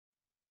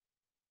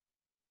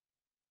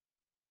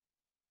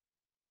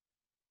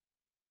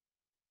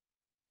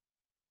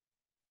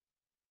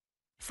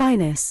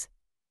Finis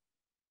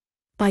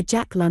by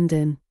Jack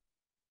London.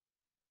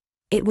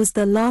 It was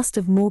the last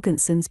of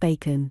Morganson's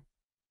bacon.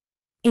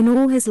 In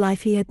all his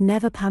life he had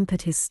never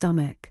pampered his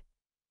stomach.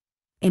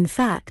 In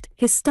fact,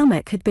 his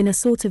stomach had been a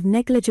sort of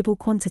negligible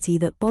quantity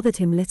that bothered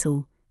him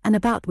little, and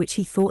about which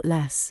he thought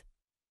less.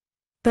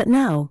 But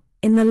now,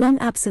 in the long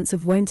absence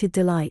of wonted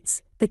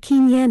delights, the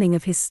keen yearning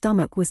of his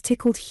stomach was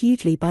tickled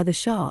hugely by the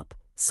sharp,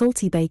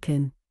 salty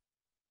bacon.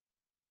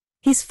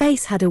 His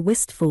face had a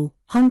wistful,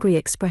 hungry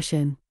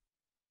expression.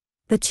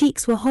 The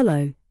cheeks were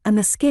hollow, and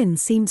the skin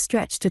seemed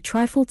stretched a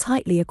trifle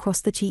tightly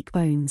across the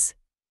cheekbones.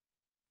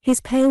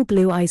 His pale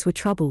blue eyes were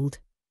troubled.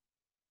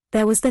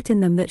 There was that in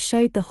them that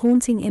showed the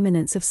haunting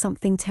imminence of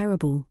something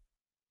terrible.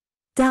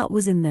 Doubt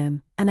was in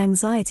them, and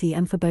anxiety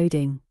and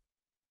foreboding.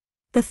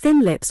 The thin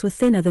lips were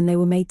thinner than they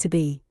were made to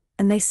be,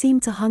 and they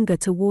seemed to hunger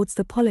towards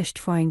the polished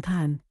frying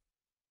pan.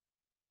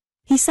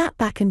 He sat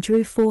back and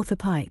drew forth a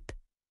pipe.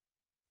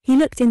 He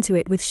looked into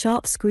it with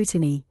sharp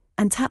scrutiny,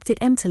 and tapped it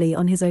emptily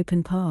on his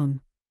open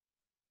palm.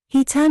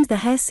 He turned the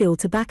hair-seal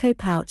tobacco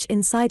pouch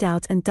inside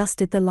out and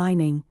dusted the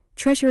lining,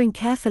 treasuring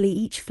carefully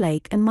each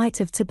flake and mite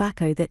of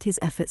tobacco that his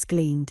efforts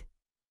gleaned.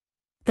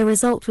 The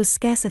result was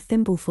scarce a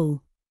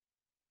thimbleful.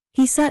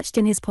 He searched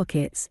in his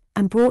pockets,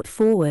 and brought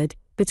forward,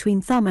 between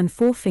thumb and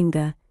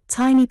forefinger,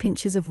 tiny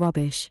pinches of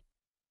rubbish.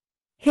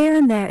 Here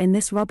and there in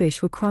this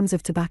rubbish were crumbs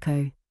of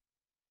tobacco.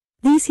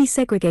 These he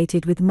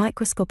segregated with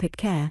microscopic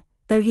care,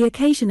 though he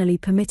occasionally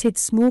permitted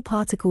small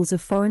particles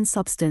of foreign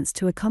substance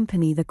to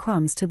accompany the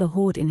crumbs to the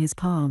hoard in his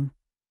palm.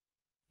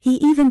 He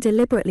even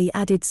deliberately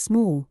added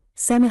small,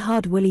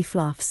 semi-hard woolly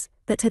fluffs,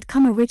 that had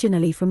come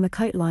originally from the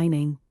coat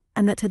lining,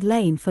 and that had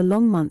lain for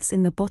long months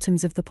in the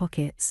bottoms of the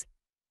pockets.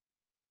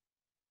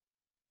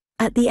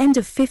 At the end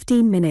of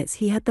 15 minutes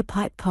he had the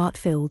pipe part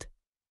filled.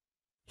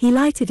 He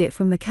lighted it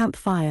from the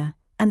campfire,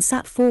 and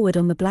sat forward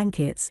on the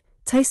blankets,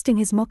 toasting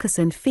his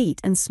moccasined feet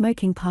and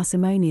smoking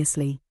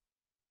parsimoniously.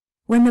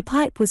 When the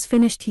pipe was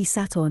finished he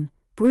sat on,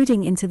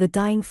 brooding into the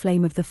dying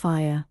flame of the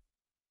fire.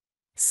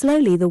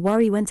 Slowly the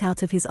worry went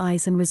out of his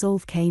eyes and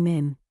resolve came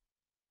in.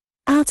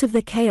 Out of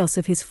the chaos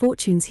of his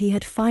fortunes he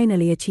had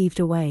finally achieved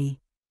a way.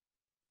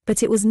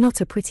 But it was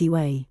not a pretty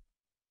way.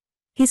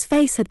 His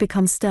face had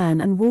become stern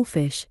and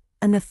wolfish,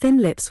 and the thin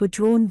lips were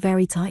drawn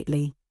very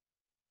tightly.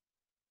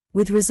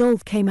 With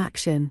resolve came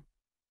action.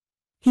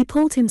 He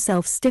pulled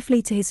himself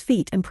stiffly to his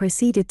feet and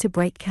proceeded to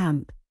break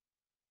camp.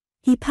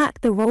 He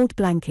packed the rolled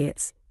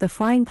blankets, the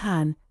frying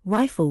pan,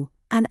 rifle,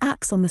 and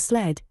axe on the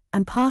sled,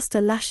 and passed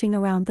a lashing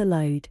around the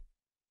load.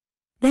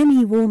 Then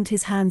he warmed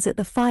his hands at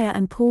the fire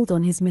and pulled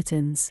on his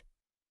mittens.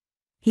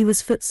 He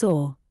was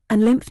footsore,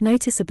 and limped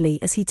noticeably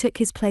as he took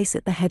his place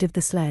at the head of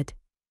the sled.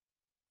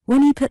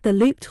 When he put the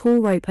looped haul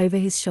rope over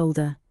his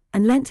shoulder,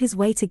 and leant his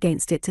weight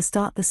against it to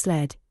start the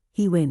sled,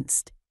 he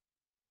winced.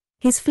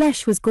 His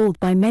flesh was galled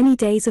by many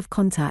days of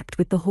contact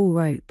with the haul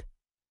rope.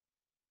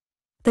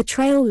 The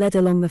trail led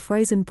along the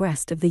frozen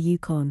breast of the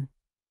Yukon.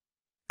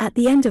 At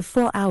the end of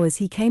 4 hours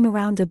he came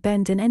around a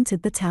bend and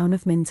entered the town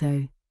of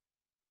Minto.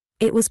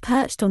 It was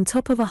perched on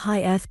top of a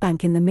high earth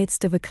bank in the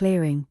midst of a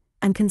clearing,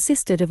 and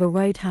consisted of a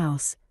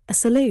roadhouse, a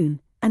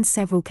saloon, and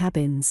several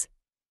cabins.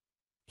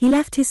 He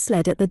left his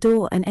sled at the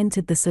door and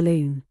entered the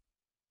saloon.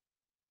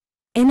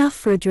 "Enough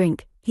for a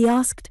drink?" he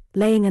asked,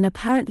 laying an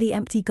apparently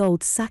empty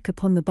gold sack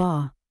upon the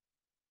bar.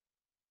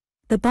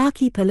 The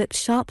barkeeper looked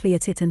sharply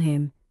at it and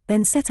him,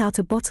 then set out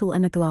a bottle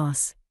and a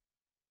glass.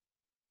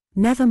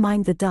 "Never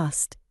mind the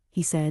dust,"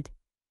 he said.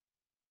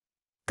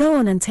 "Go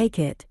on and take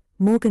it,"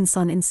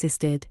 Morganson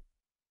insisted.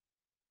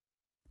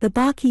 The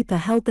barkeeper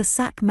held the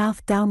sack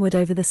mouth downward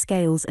over the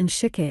scales and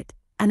shook it,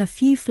 and a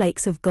few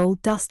flakes of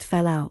gold dust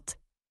fell out.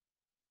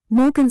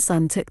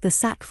 Morganson took the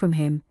sack from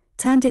him,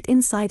 turned it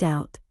inside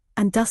out,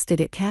 and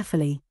dusted it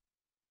carefully.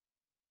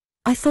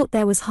 "I thought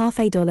there was $half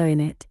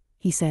in it,"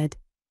 he said.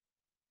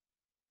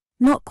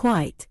 "Not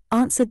quite,"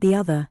 answered the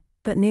other,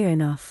 "but near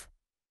enough.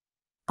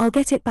 I'll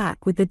get it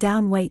back with the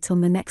down weight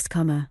on the next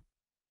comer."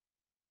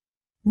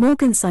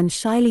 Morganson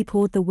shyly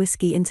poured the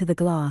whiskey into the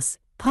glass,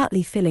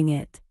 partly filling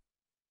it.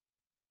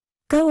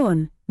 "Go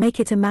on, make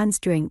it a man's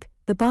drink,"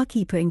 the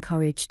barkeeper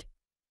encouraged.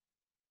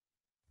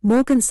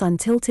 Morganson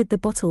tilted the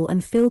bottle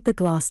and filled the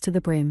glass to the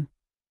brim.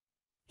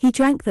 He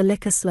drank the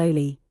liquor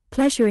slowly,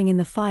 pleasuring in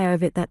the fire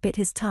of it that bit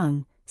his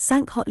tongue,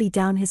 sank hotly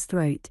down his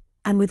throat,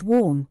 and with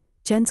warm,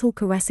 gentle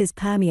caresses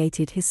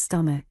permeated his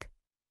stomach.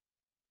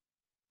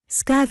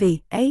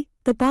 "Scurvy, eh?"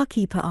 the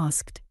barkeeper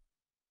asked.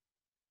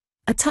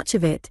 "A touch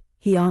of it,"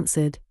 he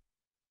answered.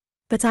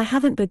 "But I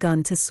haven't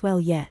begun to swell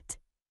yet.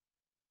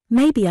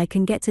 Maybe I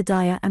can get to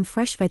Dyer and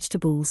fresh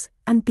vegetables,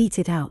 and beat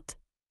it out."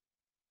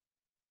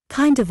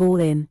 "Kind of all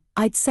in,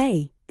 I'd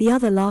say," the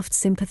other laughed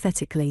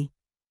sympathetically.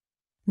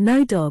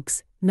 "No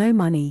dogs, no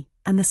money,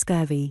 and the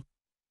scurvy.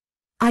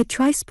 I'd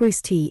try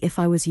spruce tea if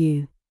I was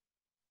you."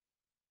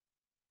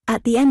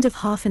 At the end of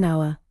half an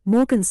hour,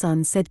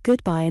 Morganson said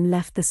goodbye and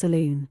left the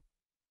saloon.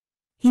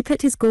 He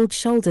put his galled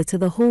shoulder to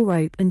the haul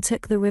rope and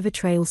took the river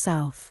trail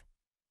south.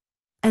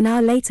 An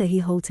hour later he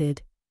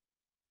halted.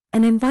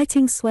 An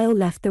inviting swale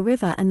left the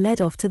river and led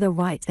off to the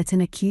right at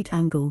an acute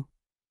angle.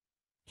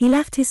 He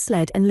left his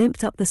sled and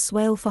limped up the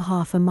swale for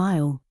half a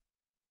mile.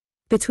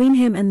 Between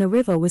him and the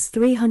river was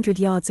 300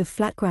 yards of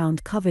flat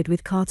ground covered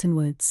with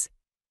cottonwoods.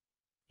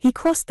 He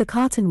crossed the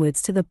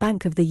cottonwoods to the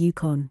bank of the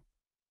Yukon.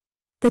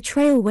 The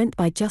trail went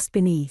by just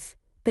beneath,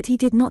 but he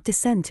did not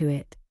descend to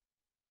it.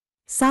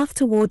 South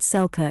towards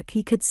Selkirk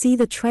he could see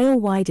the trail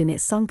widen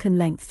its sunken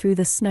length through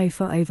the snow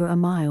for over a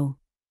mile.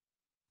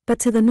 But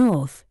to the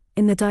north,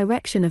 in the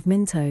direction of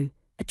Minto,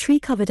 a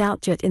tree-covered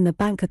outjut in the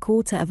bank a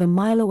quarter of a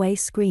mile away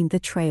screened the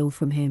trail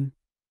from him.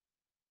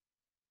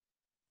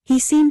 He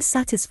seemed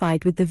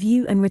satisfied with the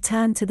view and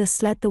returned to the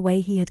sled the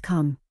way he had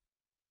come.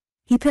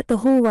 He put the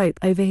haul rope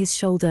over his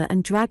shoulder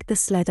and dragged the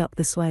sled up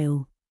the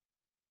swale.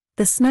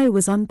 The snow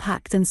was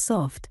unpacked and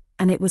soft,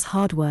 and it was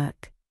hard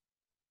work.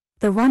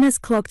 The runners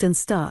clogged and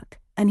stuck,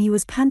 and he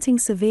was panting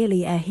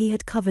severely ere he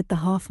had covered the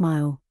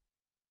half-mile.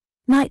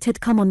 Night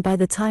had come on by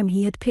the time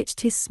he had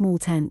pitched his small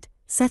tent,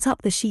 set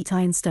up the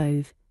sheet-iron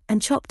stove,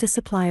 and chopped a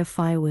supply of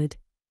firewood.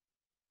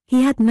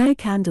 He had no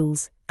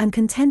candles, and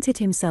contented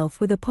himself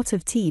with a pot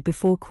of tea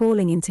before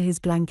crawling into his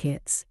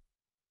blankets.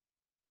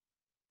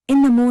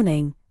 In the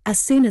morning, as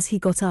soon as he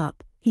got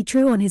up, he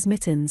drew on his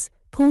mittens,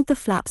 pulled the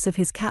flaps of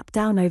his cap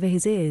down over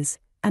his ears,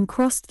 and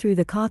crossed through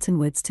the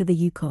cottonwoods to the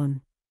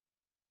Yukon.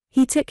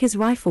 He took his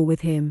rifle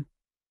with him.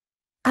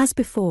 As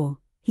before,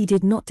 he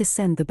did not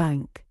descend the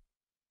bank.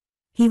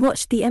 He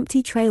watched the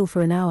empty trail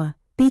for an hour,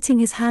 beating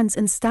his hands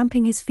and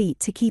stamping his feet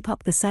to keep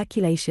up the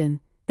circulation,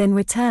 then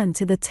returned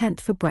to the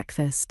tent for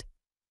breakfast.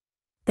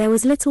 There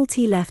was little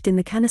tea left in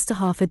the canister,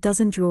 half a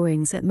dozen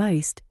drawings at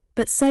most,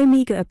 but so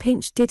meager a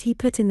pinch did he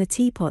put in the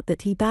teapot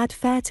that he bade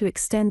fair to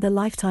extend the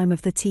lifetime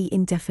of the tea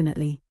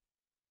indefinitely.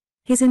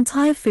 His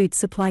entire food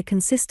supply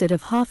consisted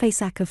of half a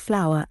sack of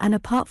flour and a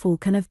partful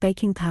can of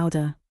baking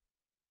powder.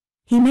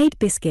 He made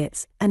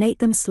biscuits, and ate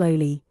them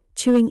slowly,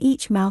 chewing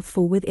each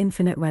mouthful with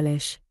infinite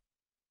relish.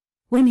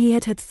 When he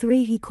had had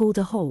 3 he called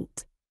a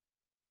halt.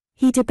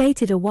 He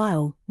debated a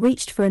while,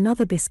 reached for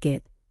another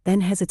biscuit,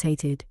 then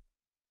hesitated.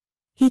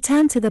 He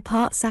turned to the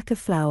part sack of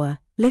flour,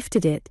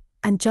 lifted it,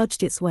 and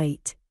judged its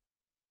weight.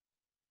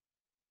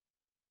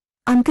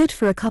 "I'm good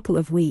for a couple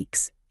of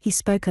weeks," he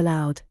spoke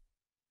aloud.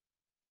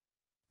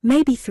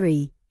 "Maybe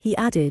 3, he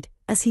added,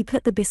 as he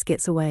put the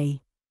biscuits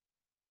away.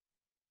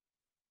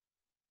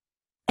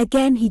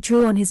 Again he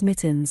drew on his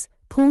mittens,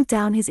 pulled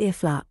down his ear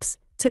flaps,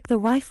 took the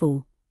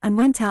rifle, and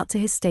went out to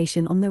his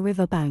station on the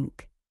river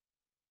bank.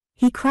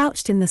 He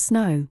crouched in the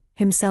snow,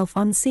 himself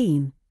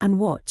unseen, and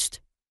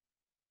watched.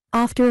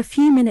 After a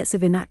few minutes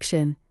of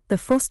inaction, the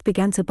frost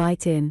began to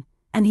bite in,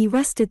 and he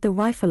rested the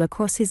rifle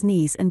across his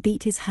knees and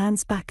beat his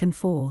hands back and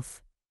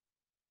forth.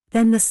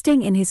 Then the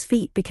sting in his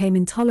feet became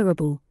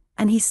intolerable,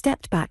 and he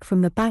stepped back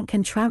from the bank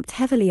and tramped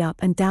heavily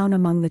up and down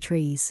among the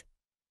trees.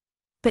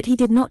 But he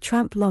did not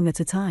tramp long at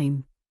a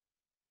time.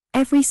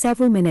 Every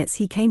several minutes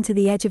he came to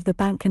the edge of the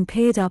bank and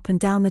peered up and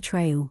down the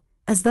trail,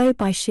 as though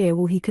by sheer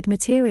will he could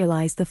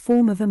materialize the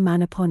form of a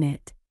man upon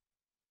it.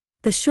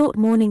 The short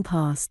morning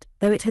passed,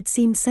 though it had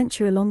seemed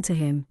century-long to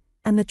him,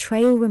 and the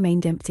trail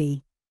remained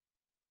empty.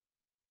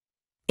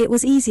 It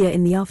was easier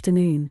in the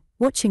afternoon,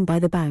 watching by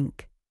the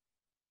bank.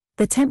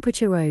 The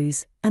temperature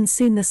rose, and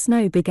soon the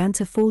snow began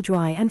to fall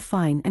dry and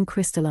fine and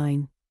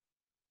crystalline.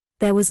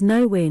 There was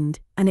no wind,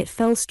 and it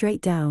fell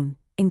straight down,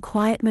 in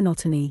quiet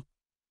monotony.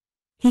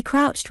 He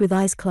crouched with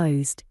eyes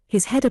closed,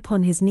 his head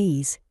upon his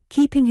knees,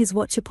 keeping his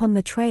watch upon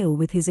the trail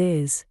with his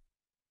ears.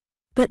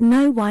 But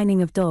no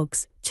whining of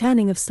dogs,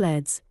 churning of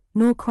sleds,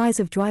 nor cries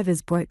of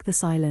drivers broke the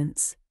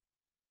silence.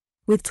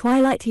 With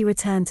twilight he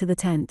returned to the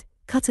tent,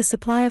 cut a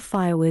supply of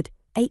firewood,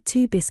 ate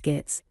 2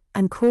 biscuits,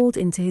 and crawled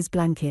into his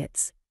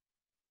blankets.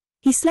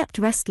 He slept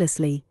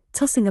restlessly,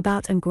 tossing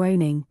about and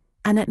groaning,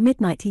 and at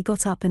midnight he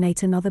got up and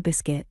ate another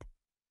biscuit.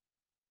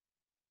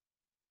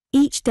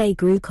 Each day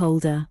grew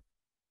colder.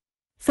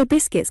 For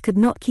biscuits could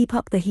not keep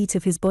up the heat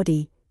of his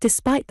body,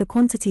 despite the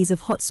quantities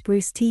of hot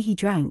spruce tea he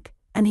drank,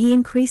 and he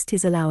increased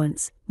his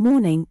allowance,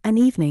 morning and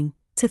evening,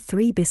 to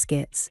 3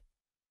 biscuits.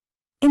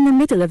 In the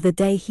middle of the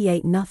day he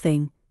ate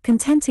nothing,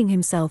 contenting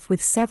himself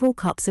with several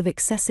cups of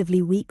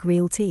excessively weak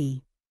real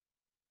tea.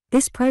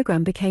 This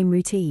program became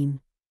routine.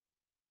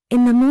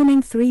 In the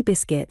morning 3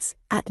 biscuits,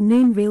 at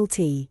noon real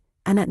tea,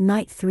 and at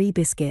night 3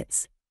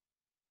 biscuits.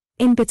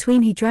 In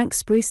between he drank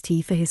spruce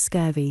tea for his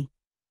scurvy.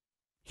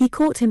 He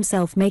caught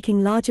himself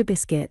making larger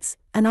biscuits,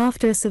 and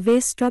after a severe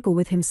struggle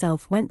with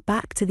himself went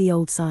back to the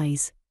old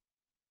size.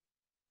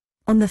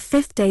 On the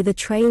 5th day the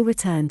trail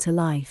returned to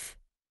life.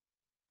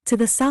 To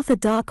the south a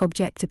dark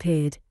object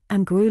appeared,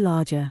 and grew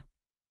larger.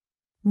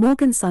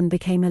 Morganson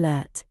became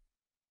alert.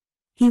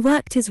 He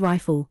worked his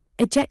rifle,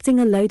 ejecting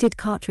a loaded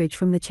cartridge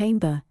from the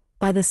chamber,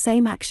 by the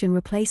same action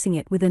replacing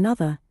it with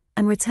another,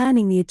 and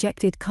returning the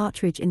ejected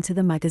cartridge into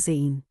the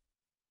magazine.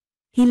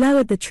 He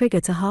lowered the trigger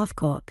to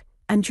half-cock,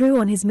 and drew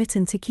on his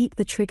mitten to keep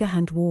the trigger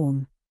hand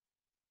warm.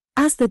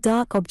 As the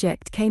dark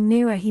object came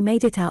nearer he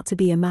made it out to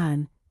be a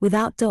man,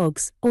 without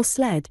dogs, or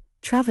sled,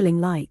 traveling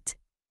light.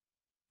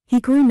 He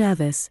grew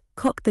nervous,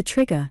 cocked the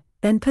trigger,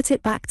 then put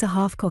it back to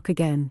half-cock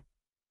again.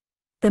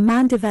 The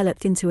man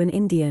developed into an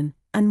Indian,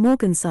 and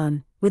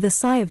Morganson, with a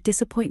sigh of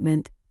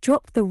disappointment,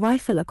 dropped the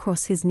rifle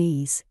across his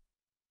knees.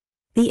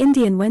 The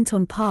Indian went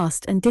on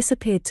past and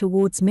disappeared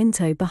towards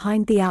Minto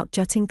behind the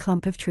out-jutting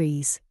clump of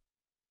trees.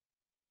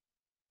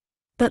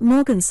 But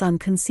Morganson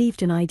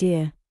conceived an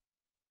idea.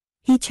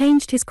 He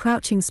changed his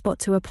crouching spot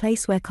to a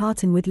place where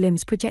cartonwood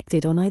limbs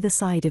projected on either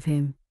side of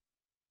him.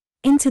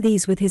 Into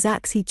these with his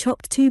axe he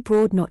chopped 2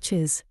 broad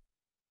notches.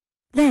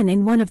 Then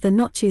in one of the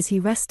notches he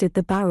rested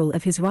the barrel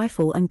of his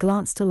rifle and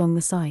glanced along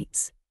the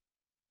sights.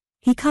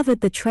 He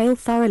covered the trail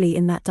thoroughly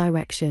in that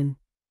direction.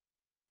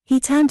 He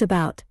turned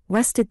about,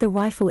 rested the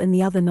rifle in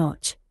the other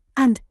notch,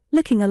 and,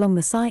 looking along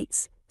the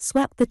sights,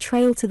 swept the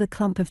trail to the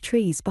clump of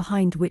trees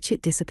behind which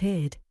it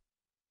disappeared.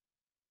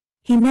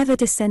 He never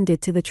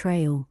descended to the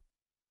trail.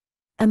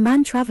 A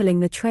man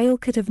traveling the trail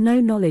could have no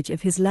knowledge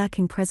of his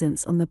lurking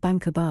presence on the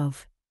bank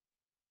above.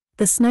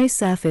 The snow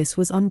surface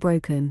was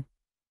unbroken.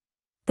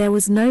 There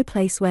was no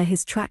place where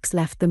his tracks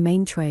left the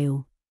main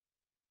trail.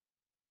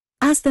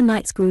 As the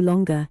nights grew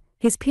longer,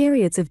 his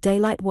periods of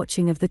daylight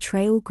watching of the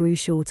trail grew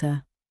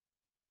shorter.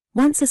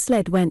 Once a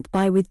sled went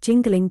by with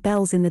jingling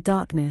bells in the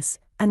darkness,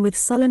 and with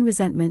sullen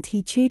resentment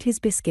he chewed his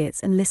biscuits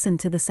and listened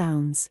to the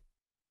sounds.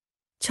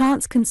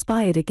 Chance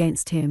conspired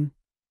against him.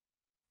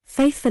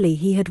 Faithfully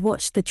he had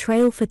watched the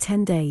trail for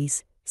 10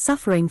 days,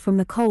 suffering from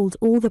the cold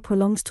all the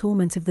prolonged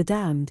torment of the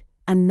damned,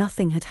 and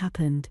nothing had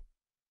happened.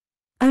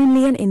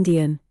 Only an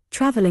Indian,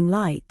 traveling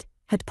light,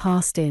 had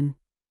passed in.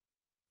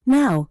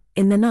 Now,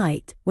 in the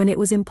night, when it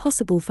was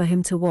impossible for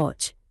him to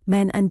watch,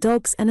 men and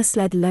dogs and a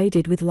sled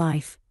loaded with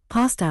life,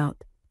 passed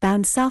out,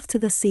 bound south to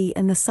the sea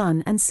and the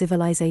sun and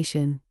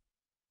civilization.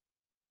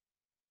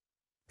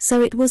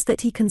 So it was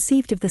that he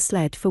conceived of the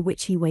sled for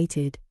which he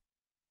waited.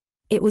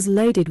 It was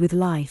loaded with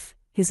life,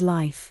 his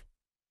life.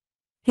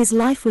 His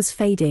life was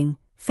fading,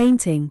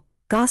 fainting,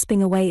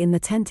 gasping away in the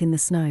tent in the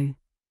snow.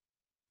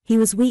 He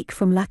was weak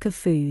from lack of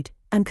food,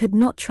 and could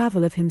not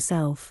travel of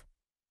himself.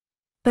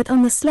 But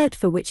on the sled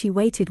for which he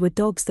waited were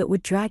dogs that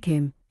would drag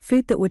him,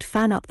 food that would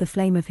fan up the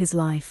flame of his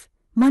life,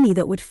 money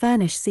that would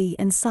furnish sea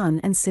and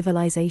sun and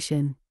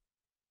civilization.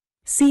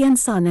 Sea and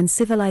sun and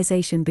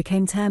civilization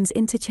became terms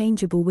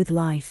interchangeable with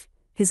life,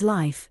 his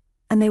life,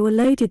 and they were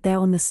loaded there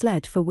on the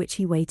sled for which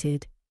he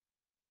waited.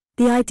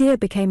 The idea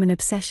became an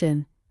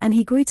obsession, and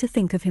he grew to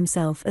think of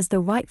himself as the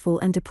rightful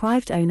and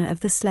deprived owner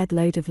of the sled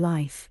load of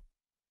life.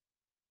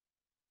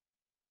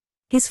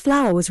 His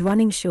flour was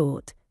running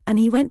short, and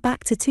he went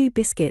back to 2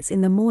 biscuits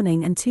in the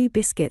morning and 2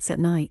 biscuits at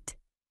night.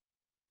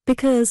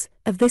 Because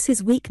of this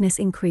his weakness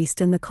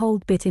increased and the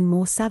cold bit in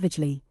more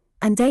savagely,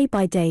 and day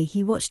by day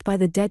he watched by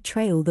the dead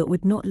trail that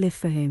would not live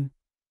for him.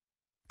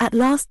 At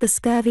last the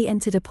scurvy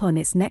entered upon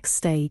its next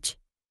stage.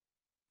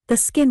 The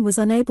skin was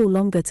unable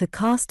longer to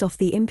cast off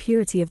the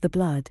impurity of the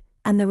blood,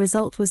 and the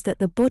result was that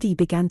the body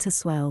began to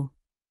swell.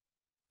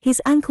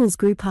 His ankles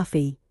grew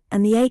puffy,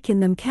 and the ache in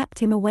them kept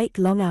him awake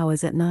long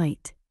hours at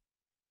night.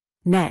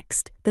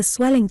 Next, the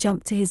swelling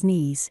jumped to his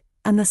knees,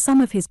 and the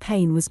sum of his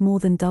pain was more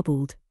than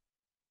doubled.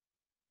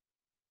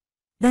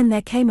 Then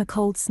there came a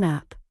cold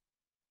snap.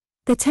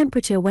 The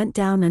temperature went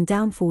down and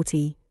down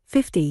 40,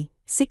 50,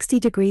 60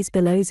 degrees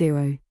below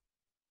zero.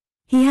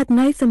 He had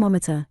no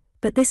thermometer,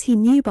 but this he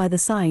knew by the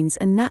signs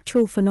and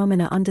natural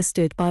phenomena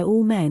understood by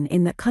all men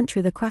in that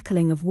country: the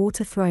crackling of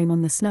water thrown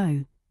on the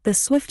snow, the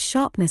swift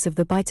sharpness of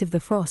the bite of the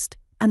frost,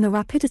 and the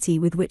rapidity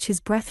with which his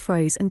breath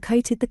froze and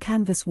coated the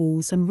canvas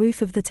walls and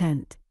roof of the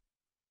tent.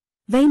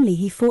 Vainly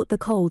he fought the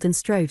cold and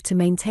strove to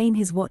maintain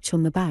his watch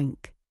on the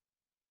bank.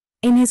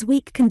 In his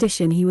weak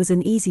condition he was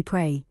an easy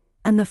prey,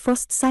 and the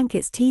frost sank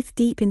its teeth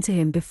deep into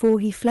him before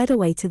he fled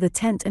away to the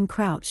tent and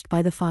crouched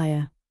by the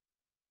fire.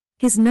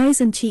 His nose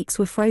and cheeks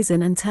were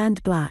frozen and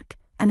turned black,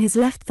 and his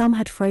left thumb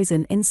had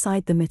frozen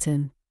inside the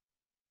mitten.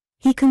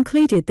 He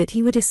concluded that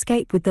he would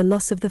escape with the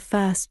loss of the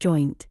first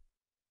joint.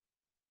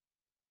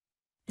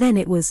 Then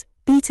it was,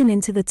 beaten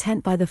into the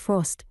tent by the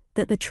frost,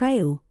 that the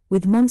trail,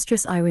 with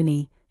monstrous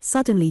irony,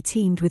 suddenly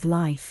teemed with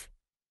life.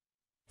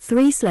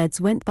 3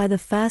 sleds went by the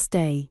first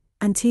day,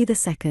 and 2 the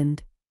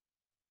second.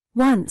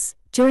 Once,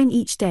 during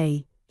each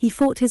day, he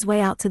fought his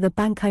way out to the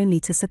bank only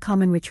to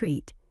succumb and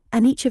retreat,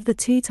 and each of the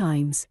 2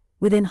 times,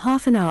 within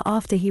half an hour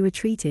after he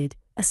retreated,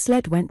 a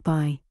sled went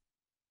by.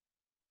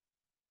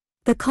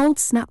 The cold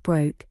snap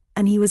broke,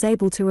 and he was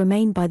able to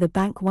remain by the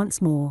bank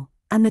once more,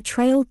 and the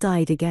trail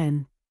died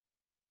again.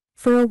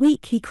 For a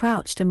week he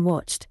crouched and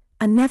watched,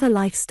 and never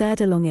life stirred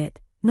along it,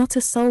 not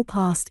a soul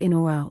passed in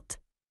or out.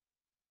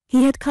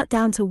 He had cut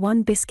down to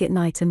 1 biscuit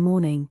night and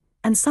morning,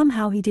 and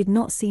somehow he did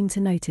not seem to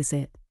notice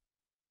it.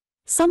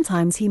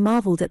 Sometimes he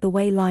marveled at the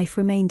way life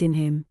remained in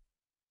him.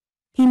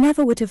 He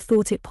never would have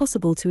thought it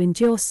possible to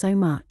endure so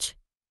much.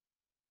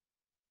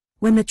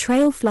 When the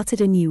trail fluttered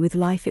anew with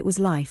life, it was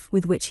life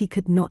with which he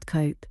could not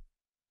cope.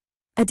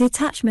 A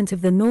detachment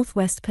of the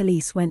Northwest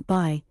Police went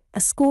by,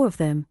 a score of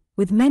them,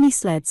 with many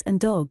sleds and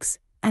dogs,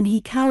 and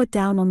he cowered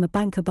down on the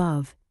bank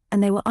above,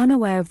 and they were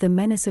unaware of the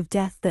menace of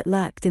death that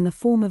lurked in the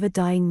form of a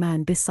dying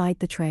man beside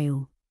the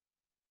trail.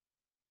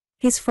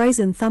 His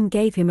frozen thumb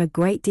gave him a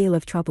great deal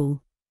of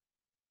trouble.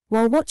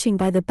 While watching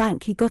by the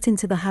bank, he got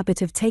into the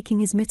habit of taking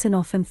his mitten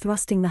off and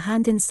thrusting the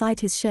hand inside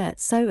his shirt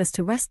so as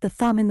to rest the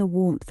thumb in the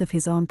warmth of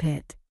his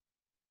armpit.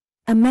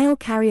 A mail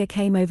carrier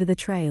came over the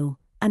trail,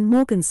 and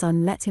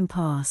Morganson let him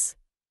pass.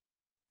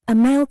 A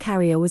mail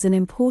carrier was an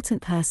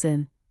important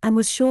person, and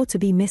was sure to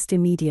be missed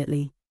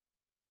immediately.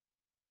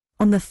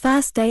 On the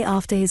first day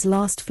after his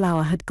last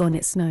flower had gone,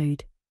 it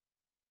snowed.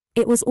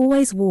 It was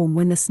always warm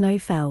when the snow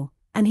fell,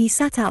 and he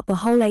sat out the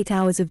whole 8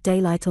 hours of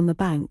daylight on the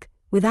bank,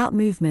 without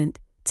movement,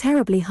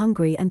 terribly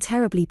hungry and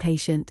terribly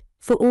patient,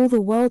 for all the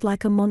world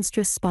like a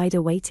monstrous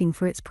spider waiting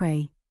for its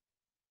prey.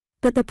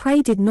 But the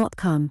prey did not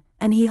come,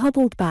 and he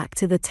hobbled back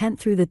to the tent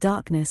through the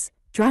darkness,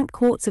 drank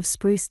quarts of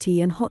spruce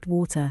tea and hot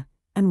water,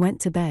 and went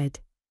to bed.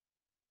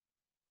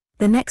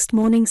 The next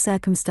morning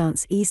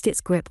circumstance eased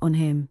its grip on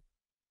him.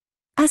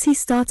 As he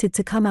started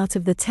to come out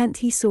of the tent,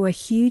 he saw a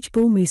huge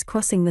bull moose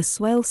crossing the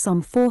swale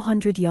some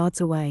 400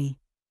 yards away.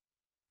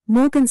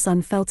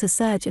 Morganson felt a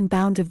surge and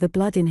bound of the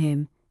blood in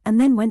him, and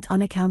then went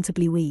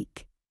unaccountably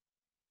weak.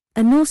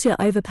 A nausea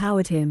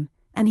overpowered him,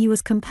 and he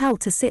was compelled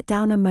to sit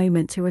down a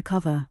moment to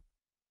recover.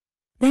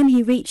 Then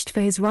he reached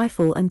for his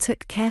rifle and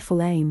took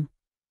careful aim.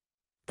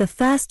 The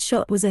first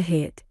shot was a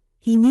hit,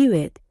 he knew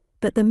it,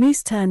 but the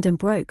moose turned and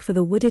broke for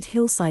the wooded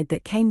hillside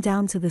that came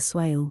down to the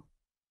swale.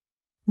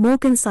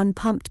 Morganson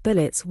pumped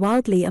bullets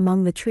wildly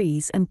among the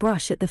trees and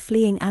brush at the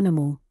fleeing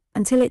animal,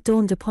 until it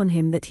dawned upon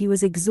him that he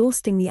was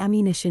exhausting the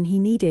ammunition he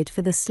needed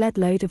for the sled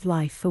load of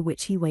life for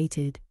which he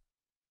waited.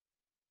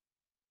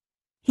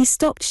 He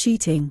stopped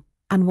shooting,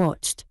 and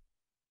watched.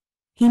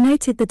 He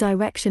noted the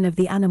direction of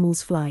the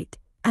animal's flight,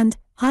 and,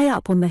 high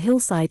up on the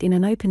hillside in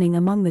an opening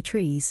among the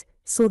trees,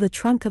 saw the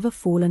trunk of a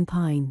fallen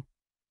pine.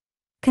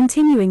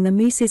 Continuing the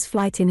moose's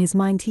flight in his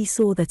mind, he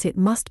saw that it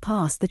must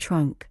pass the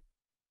trunk.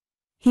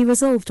 He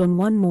resolved on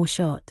one more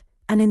shot,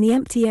 and in the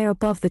empty air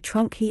above the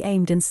trunk he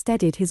aimed and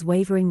steadied his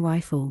wavering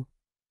rifle.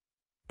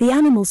 The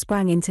animal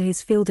sprang into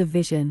his field of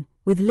vision,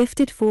 with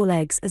lifted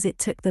forelegs as it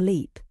took the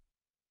leap.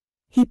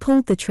 He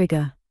pulled the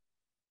trigger.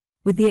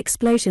 With the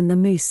explosion, the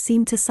moose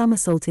seemed to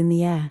somersault in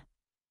the air.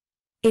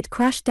 It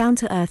crashed down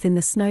to earth in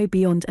the snow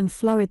beyond and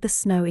flurried the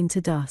snow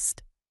into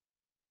dust.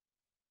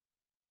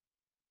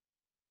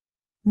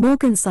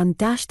 Morganson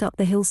dashed up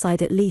the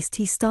hillside. At least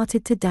he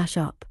started to dash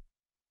up.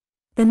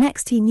 The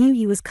next he knew,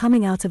 he was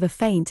coming out of a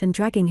faint and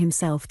dragging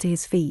himself to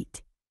his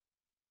feet.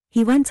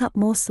 He went up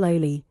more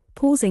slowly,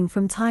 pausing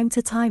from time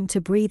to time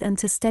to breathe and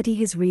to steady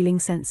his reeling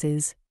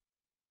senses.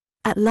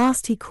 At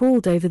last he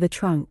crawled over the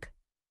trunk.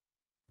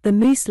 The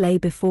moose lay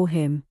before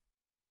him.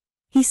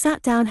 He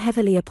sat down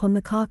heavily upon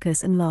the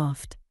carcass and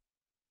laughed.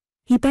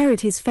 He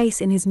buried his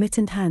face in his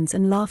mittened hands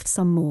and laughed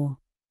some more.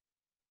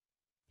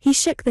 He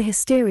shook the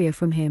hysteria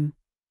from him.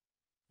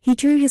 He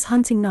drew his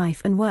hunting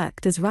knife and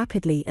worked as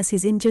rapidly as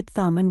his injured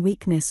thumb and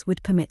weakness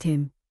would permit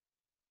him.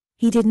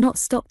 He did not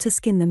stop to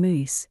skin the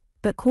moose,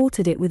 but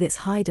quartered it with its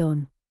hide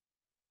on.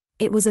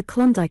 It was a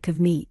Klondike of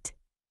meat.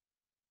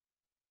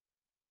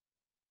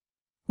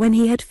 When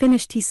he had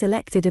finished, he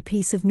selected a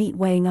piece of meat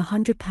weighing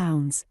 100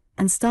 pounds,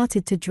 and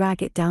started to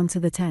drag it down to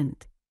the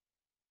tent.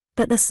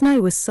 But the snow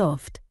was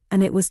soft,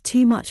 and it was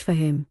too much for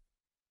him.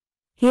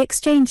 He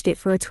exchanged it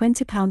for a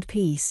 20-pound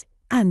piece,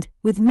 and,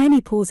 with many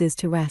pauses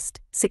to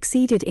rest,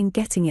 succeeded in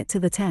getting it to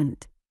the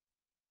tent.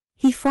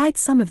 He fried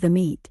some of the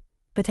meat,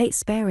 but ate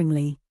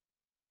sparingly.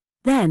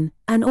 Then,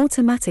 and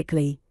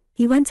automatically,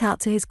 he went out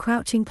to his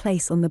crouching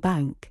place on the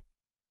bank.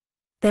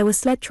 There were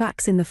sled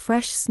tracks in the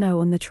fresh snow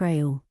on the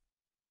trail.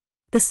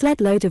 The sled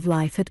load of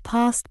life had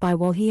passed by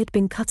while he had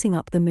been cutting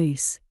up the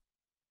moose.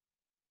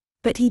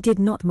 But he did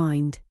not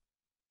mind.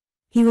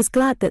 He was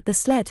glad that the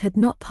sled had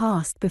not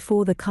passed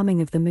before the coming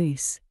of the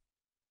moose.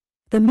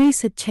 The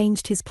moose had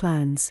changed his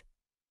plans.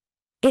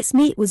 Its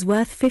meat was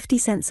worth 50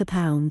 cents a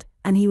pound,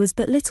 and he was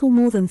but little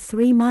more than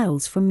 3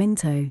 miles from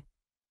Minto.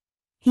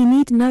 He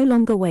need no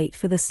longer wait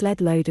for the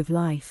sled load of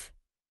life.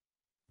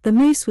 The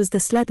moose was the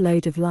sled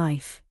load of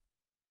life.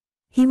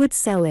 He would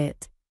sell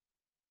it.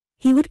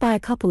 He would buy a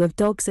couple of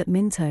dogs at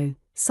Minto,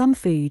 some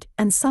food,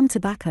 and some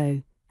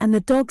tobacco, and the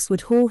dogs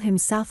would haul him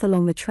south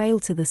along the trail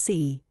to the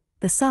sea,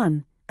 the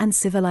sun, and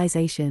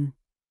civilization.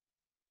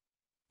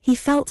 He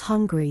felt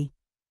hungry.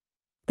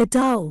 The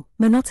dull,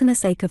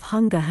 monotonous ache of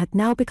hunger had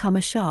now become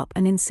a sharp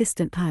and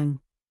insistent pang.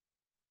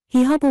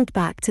 He hobbled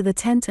back to the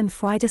tent and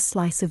fried a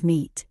slice of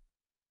meat.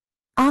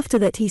 After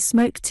that he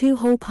smoked 2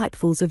 whole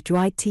pipefuls of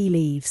dried tea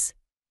leaves.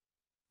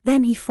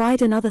 Then he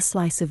fried another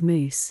slice of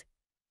moose.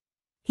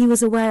 He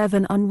was aware of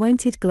an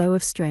unwonted glow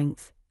of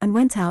strength, and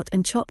went out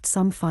and chopped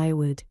some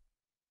firewood.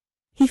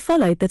 He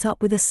followed that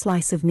up with a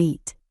slice of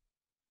meat.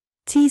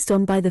 Teased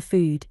on by the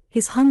food,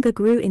 his hunger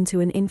grew into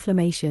an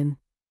inflammation.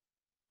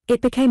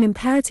 It became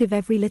imperative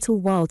every little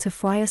while to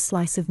fry a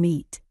slice of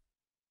meat.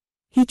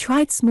 He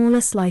tried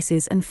smaller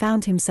slices and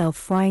found himself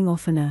frying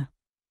oftener.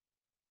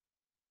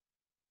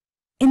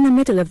 In the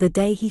middle of the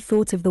day he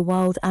thought of the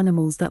wild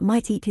animals that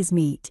might eat his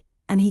meat,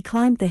 and he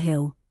climbed the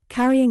hill,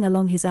 carrying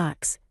along his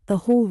axe, the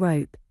haul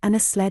rope, and a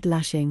sled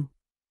lashing.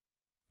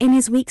 In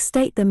his weak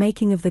state, the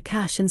making of the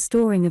cache and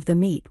storing of the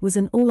meat was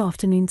an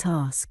all-afternoon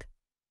task.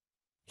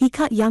 He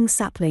cut young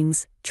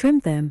saplings,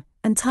 trimmed them,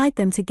 and tied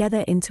them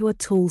together into a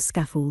tall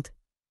scaffold.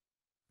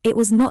 It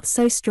was not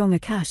so strong a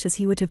cache as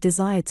he would have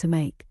desired to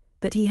make,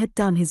 but he had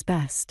done his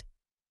best.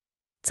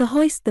 To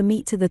hoist the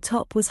meat to the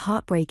top was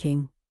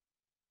heartbreaking.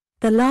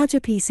 The larger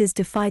pieces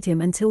defied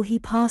him until he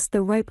passed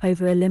the rope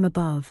over a limb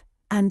above,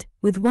 and,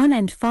 with one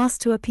end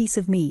fast to a piece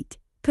of meat,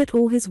 put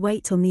all his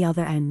weight on the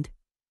other end.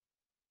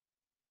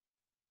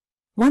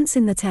 Once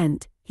in the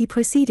tent, he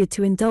proceeded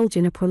to indulge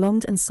in a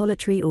prolonged and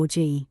solitary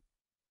orgy.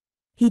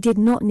 He did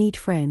not need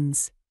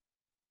friends.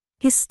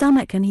 His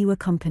stomach and he were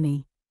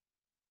company.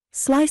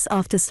 Slice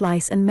after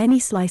slice and many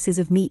slices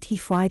of meat he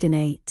fried and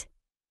ate.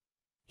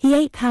 He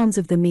ate pounds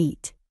of the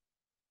meat.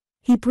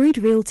 He brewed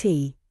real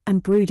tea,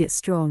 and brewed it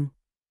strong.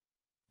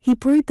 He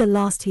brewed the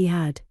last he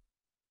had.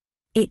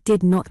 It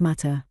did not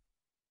matter.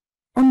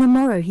 On the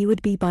morrow he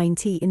would be buying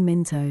tea in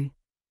Minto.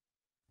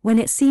 When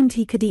it seemed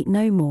he could eat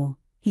no more,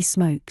 he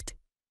smoked.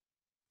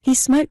 He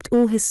smoked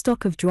all his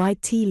stock of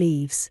dried tea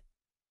leaves.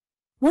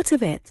 What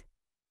of it?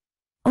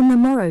 On the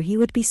morrow he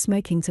would be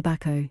smoking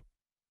tobacco.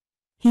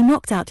 He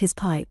knocked out his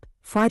pipe,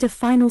 fried a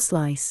final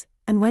slice,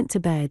 and went to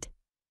bed.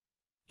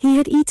 He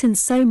had eaten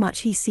so much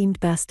he seemed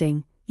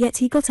bursting, yet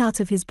he got out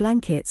of his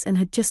blankets and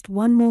had just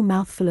one more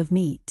mouthful of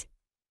meat.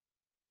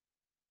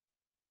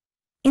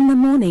 In the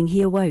morning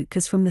he awoke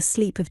as from the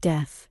sleep of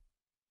death.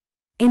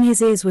 In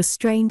his ears were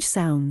strange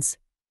sounds.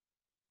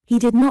 He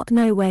did not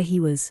know where he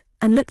was,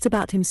 and looked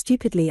about him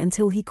stupidly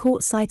until he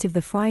caught sight of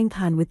the frying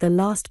pan with the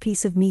last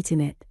piece of meat in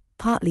it,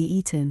 partly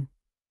eaten.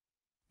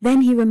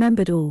 Then he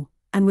remembered all,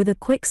 and with a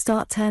quick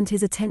start turned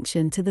his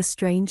attention to the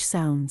strange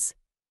sounds.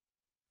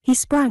 He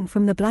sprang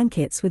from the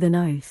blankets with an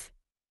oath.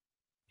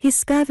 His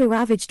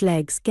scurvy-ravaged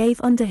legs gave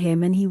under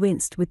him and he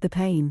winced with the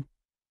pain.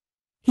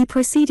 He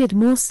proceeded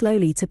more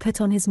slowly to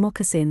put on his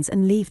moccasins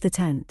and leave the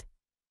tent.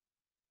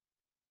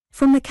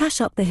 From the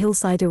cache up the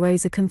hillside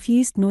arose a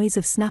confused noise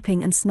of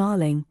snapping and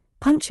snarling,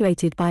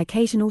 punctuated by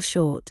occasional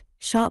short,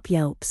 sharp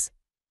yelps.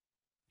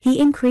 He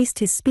increased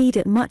his speed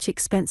at much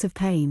expense of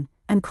pain,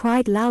 and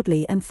cried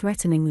loudly and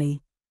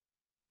threateningly.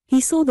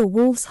 He saw the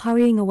wolves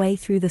hurrying away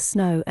through the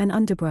snow and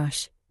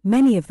underbrush,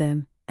 many of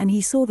them, and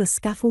he saw the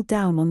scaffold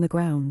down on the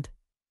ground.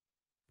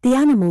 The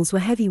animals were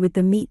heavy with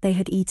the meat they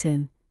had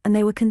eaten, and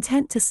they were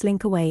content to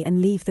slink away and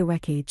leave the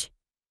wreckage.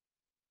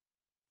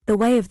 The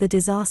way of the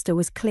disaster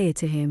was clear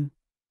to him.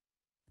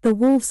 The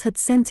wolves had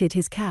scented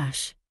his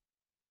cache.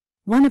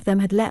 One of them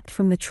had leapt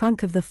from the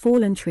trunk of the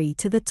fallen tree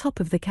to the top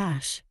of the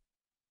cache.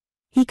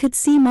 He could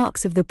see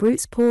marks of the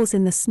brute's paws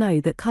in the snow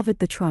that covered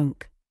the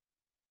trunk.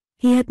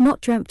 He had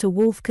not dreamt a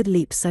wolf could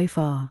leap so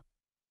far.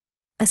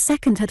 A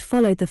second had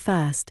followed the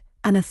first,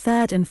 and a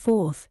third and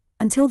fourth,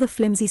 until the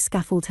flimsy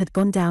scaffold had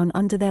gone down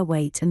under their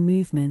weight and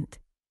movement.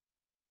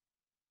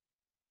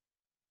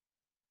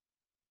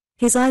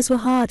 His eyes were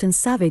hard and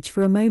savage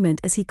for a moment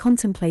as he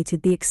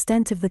contemplated the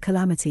extent of the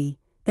calamity,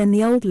 then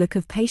the old look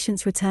of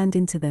patience returned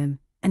into them,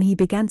 and he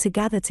began to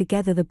gather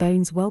together the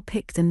bones well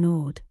picked and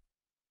gnawed.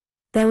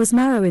 There was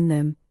marrow in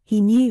them, he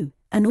knew,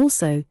 and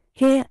also,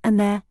 here and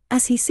there,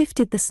 as he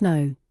sifted the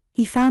snow,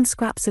 he found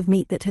scraps of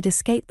meat that had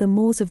escaped the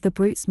maws of the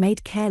brutes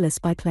made careless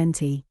by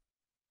plenty.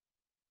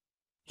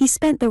 He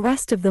spent the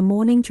rest of the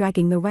morning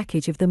dragging the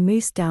wreckage of the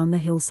moose down the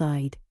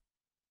hillside.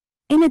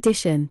 In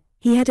addition,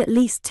 he had at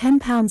least 10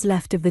 pounds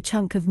left of the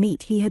chunk of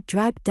meat he had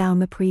dragged down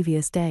the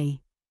previous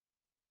day.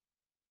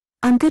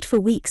 "I'm good for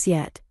weeks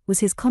yet," was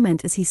his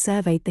comment as he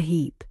surveyed the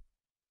heap.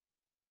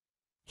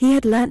 He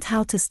had learnt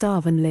how to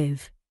starve and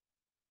live.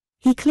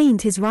 He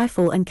cleaned his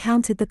rifle and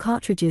counted the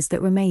cartridges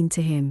that remained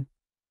to him.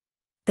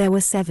 There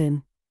were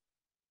 7.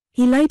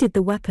 He loaded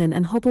the weapon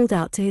and hobbled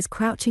out to his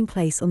crouching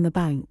place on the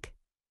bank.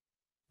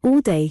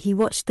 All day he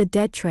watched the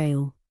dead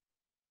trail.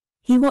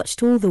 He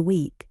watched all the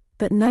week,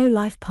 but no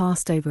life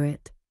passed over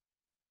it.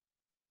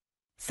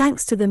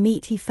 Thanks to the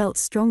meat he felt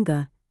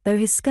stronger, though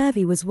his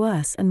scurvy was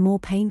worse and more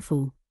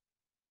painful.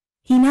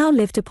 He now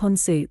lived upon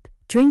soup,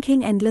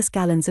 drinking endless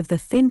gallons of the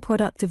thin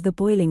product of the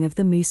boiling of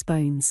the moose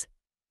bones.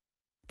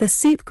 The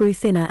soup grew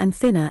thinner and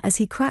thinner as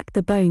he cracked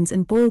the bones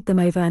and boiled them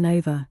over and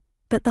over,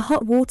 but the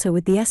hot water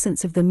with the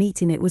essence of the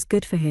meat in it was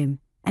good for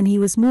him, and he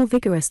was more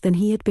vigorous than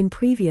he had been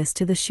previous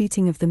to the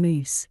shooting of the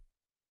moose.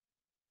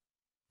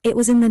 It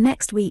was in the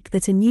next week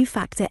that a new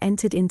factor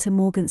entered into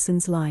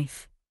Morganson's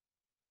life.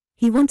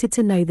 He wanted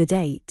to know the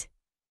date.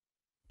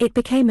 It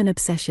became an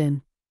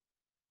obsession.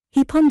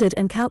 He pondered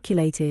and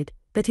calculated,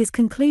 but his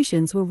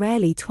conclusions were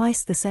rarely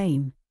twice the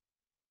same.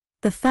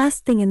 The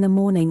first thing in the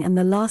morning and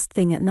the last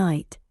thing at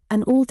night,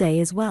 and all day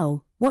as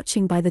well,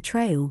 watching by the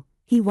trail,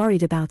 he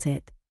worried about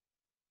it.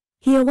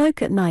 He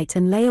awoke at night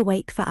and lay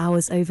awake for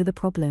hours over the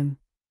problem.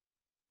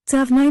 To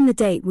have known the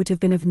date would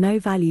have been of no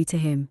value to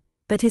him,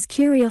 but his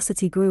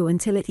curiosity grew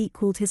until it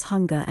equaled his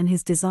hunger and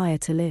his desire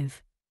to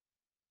live.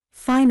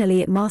 Finally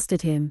it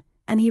mastered him,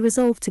 and he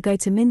resolved to go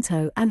to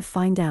Minto and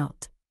find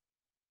out.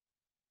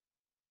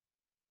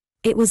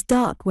 It was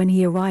dark when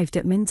he arrived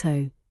at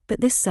Minto, but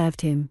this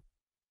served him.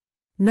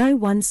 No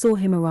one saw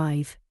him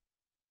arrive.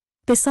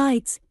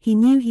 Besides, he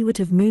knew he would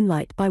have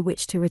moonlight by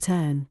which to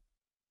return.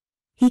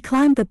 He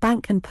climbed the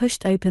bank and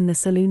pushed open the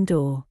saloon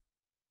door.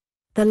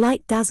 The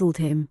light dazzled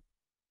him.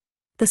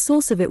 The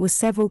source of it was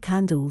several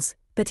candles,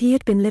 but he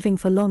had been living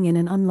for long in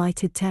an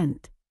unlighted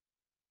tent.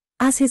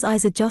 As his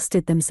eyes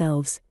adjusted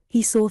themselves,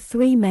 he saw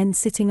 3 men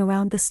sitting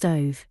around the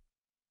stove.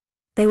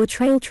 They were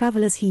trail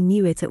travelers, he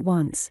knew it at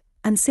once,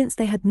 and since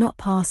they had not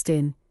passed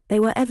in, they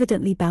were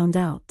evidently bound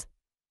out.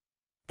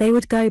 They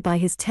would go by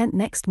his tent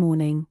next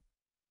morning.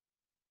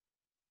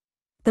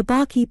 The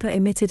barkeeper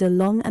emitted a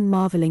long and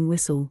marveling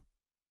whistle.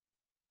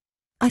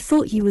 "I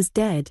thought you was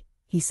dead,"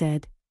 he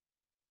said.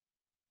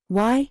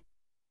 "Why?"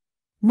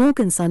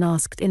 Morganson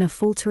asked in a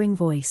faltering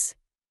voice.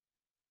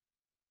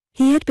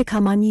 He had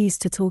become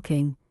unused to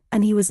talking,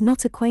 and he was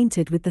not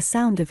acquainted with the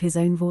sound of his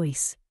own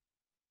voice.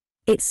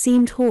 It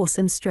seemed hoarse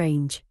and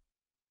strange.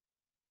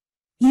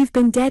 "You've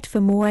been dead for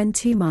more than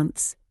 2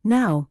 months,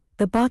 now,"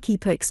 the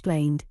barkeeper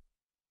explained.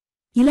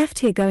 "You left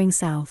here going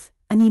south,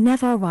 and you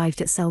never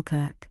arrived at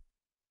Selkirk.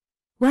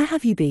 Where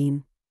have you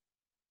been?"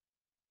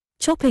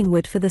 "Chopping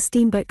wood for the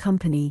steamboat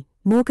company,"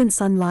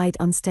 Morganson lied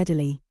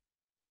unsteadily.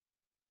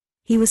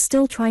 He was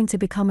still trying to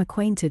become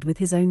acquainted with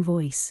his own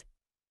voice.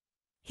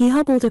 He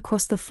hobbled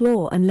across the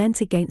floor and leant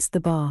against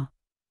the bar.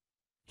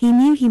 He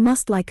knew he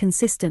must lie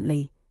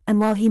consistently, and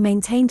while he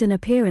maintained an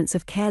appearance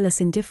of careless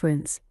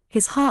indifference,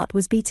 his heart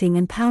was beating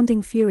and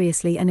pounding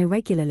furiously and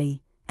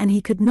irregularly, and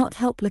he could not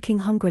help looking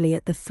hungrily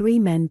at the 3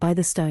 men by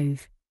the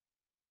stove.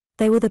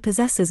 They were the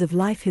possessors of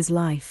life, his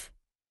life.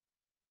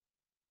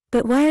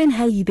 "But where in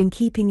hell you been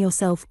keeping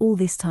yourself all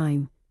this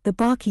time?" the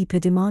barkeeper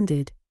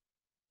demanded.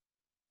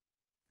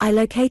 "I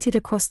located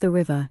across the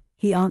river,"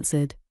 he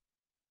answered.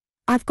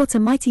 "I've got a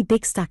mighty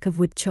big stack of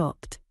wood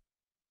chopped."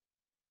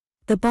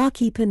 The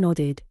barkeeper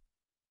nodded.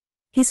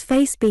 His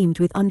face beamed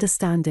with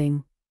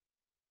understanding.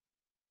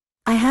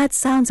 "I heard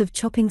sounds of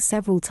chopping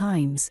several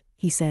times,"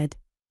 he said.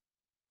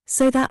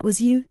 "So that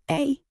was you,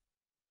 eh?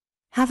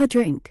 Have a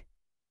drink."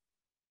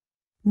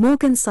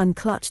 Morganson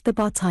clutched the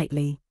bar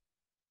tightly.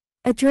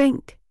 A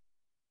drink?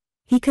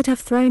 He could have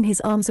thrown his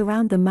arms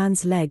around the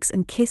man's legs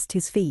and kissed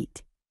his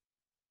feet.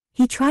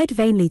 He tried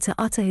vainly to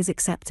utter his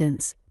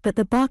acceptance, but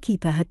the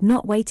barkeeper had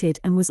not waited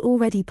and was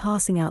already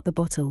passing out the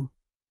bottle.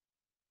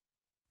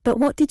 "But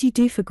what did you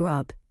do for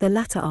grub?" the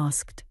latter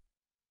asked.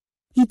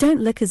 "You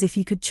don't look as if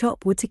you could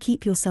chop wood to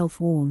keep yourself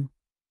warm.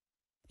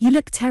 You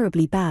look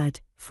terribly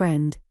bad,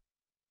 friend."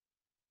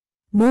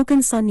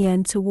 Morganson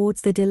yearned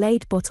towards the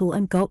delayed bottle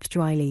and gulped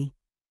dryly.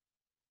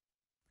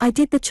 "I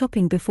did the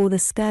chopping before the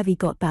scurvy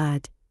got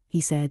bad,"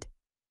 he said.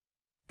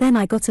 "Then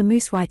I got a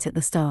moose right at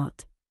the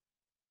start.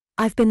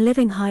 I've been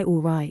living high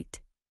all right.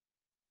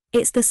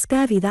 It's the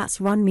scurvy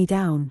that's run me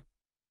down."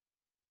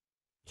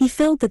 He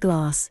filled the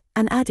glass,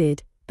 and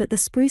added, "But the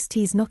spruce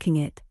tea's knocking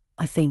it,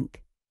 I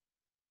think."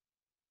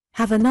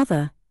 "Have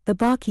another," the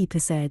barkeeper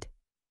said.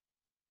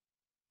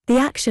 The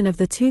action of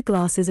the 2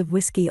 glasses of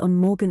whiskey on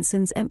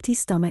Morganson's empty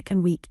stomach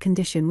and weak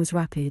condition was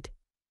rapid.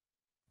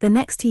 The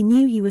next he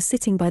knew he was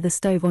sitting by the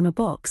stove on a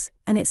box,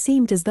 and it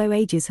seemed as though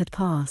ages had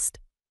passed.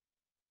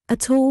 A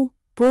tall,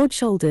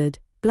 broad-shouldered,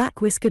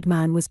 black-whiskered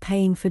man was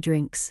paying for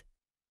drinks.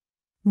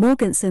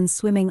 Morganson's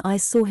swimming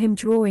eyes saw him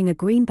drawing a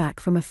greenback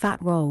from a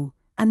fat roll,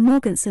 and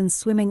Morganson's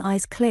swimming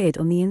eyes cleared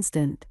on the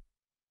instant.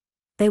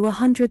 They were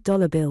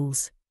 $100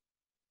 bills.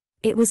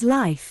 It was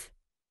life.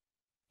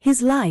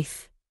 His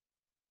life.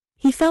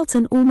 He felt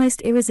an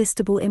almost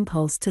irresistible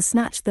impulse to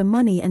snatch the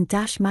money and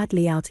dash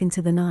madly out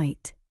into the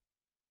night.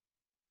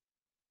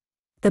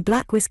 The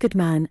black-whiskered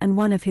man and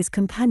one of his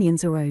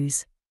companions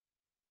arose.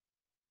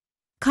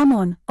 "Come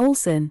on,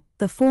 Olsen,"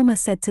 the former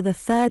said to the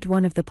third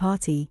one of the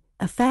party,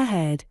 a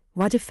fair-haired,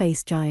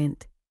 ruddy-faced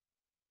giant.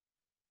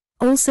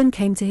 Olsen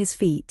came to his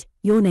feet,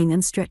 yawning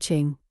and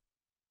stretching.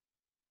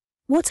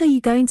 "What are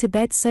you going to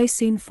bed so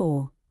soon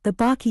for?" the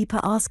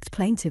barkeeper asked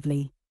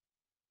plaintively.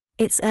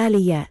 "It's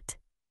early yet."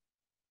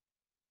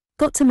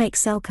 "Got to make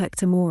Selkirk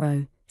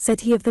tomorrow,"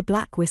 said he of the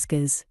black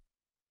whiskers.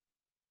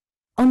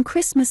 "On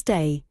Christmas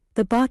Day,"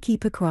 the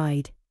barkeeper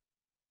cried.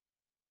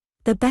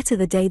 "The better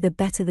the day, the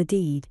better the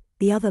deed,"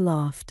 the other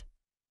laughed.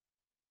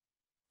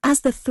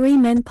 As the 3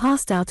 men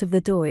passed out of the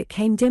door, it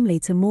came dimly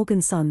to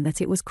Morganson that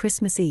it was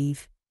Christmas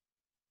Eve.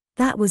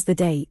 That was the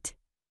date.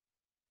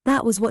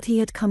 That was what he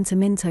had come to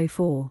Minto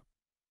for.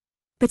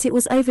 But it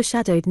was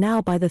overshadowed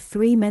now by the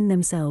 3 men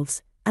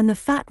themselves, and the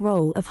fat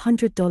roll of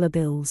 $100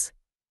 bills.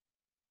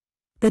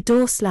 The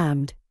door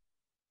slammed.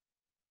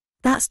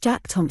 "That's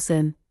Jack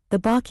Thompson," the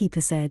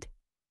barkeeper said.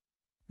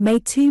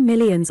 "Made $2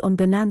 million on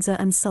Bonanza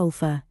and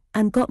sulfur,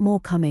 and got more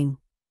coming.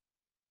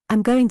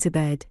 I'm going to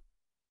bed.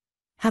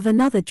 Have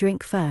another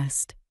drink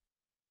first."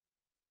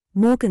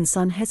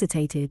 Morganson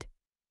hesitated.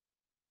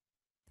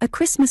 "A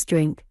Christmas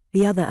drink,"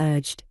 the other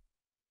urged.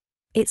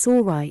 "It's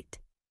all right.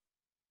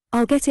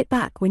 I'll get it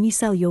back when you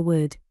sell your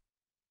wood."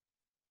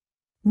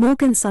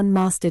 Morganson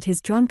mastered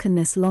his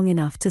drunkenness long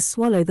enough to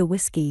swallow the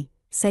whiskey,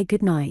 say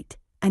goodnight,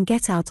 and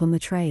get out on the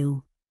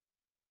trail.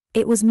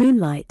 It was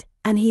moonlight,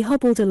 and he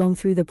hobbled along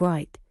through the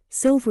bright,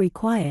 silvery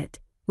quiet,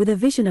 with a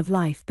vision of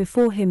life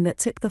before him that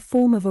took the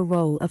form of a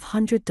roll of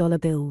 $100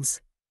 bills.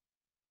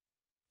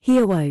 He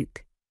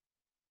awoke.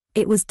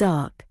 It was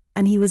dark,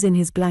 and he was in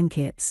his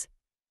blankets.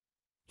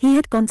 He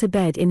had gone to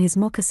bed in his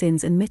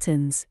moccasins and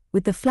mittens,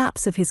 with the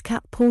flaps of his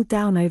cap pulled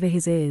down over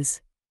his ears.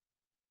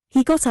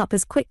 He got up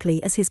as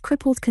quickly as his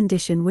crippled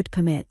condition would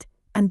permit,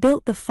 and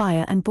built the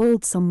fire and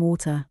boiled some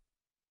water.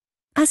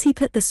 As he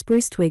put the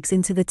spruce twigs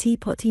into the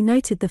teapot, he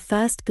noted the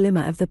first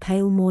glimmer of the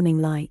pale morning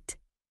light.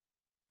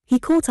 He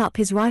caught up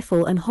his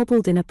rifle and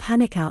hobbled in a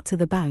panic out to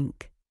the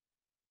bank.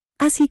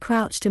 As he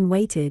crouched and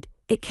waited,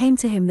 it came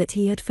to him that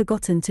he had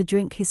forgotten to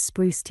drink his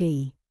spruce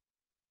tea.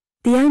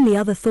 The only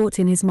other thought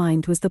in his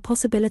mind was the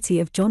possibility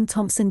of John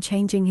Thompson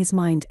changing his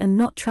mind and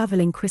not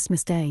traveling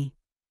Christmas Day.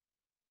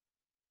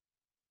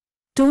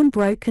 Dawn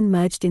broke and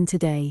merged into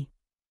day.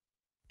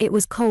 It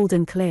was cold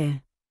and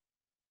clear.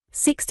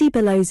 60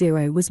 below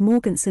zero was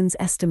Morganson's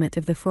estimate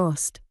of the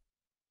frost.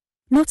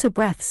 Not a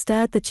breath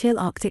stirred the chill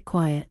Arctic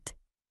quiet.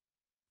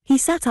 He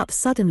sat up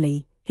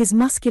suddenly, his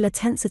muscular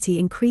tensity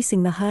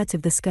increasing the hurt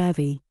of the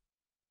scurvy.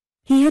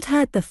 He had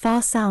heard the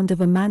far sound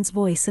of a man's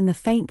voice and the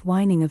faint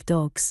whining of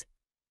dogs.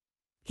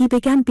 He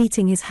began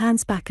beating his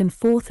hands back and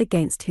forth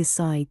against his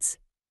sides.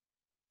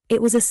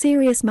 It was a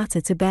serious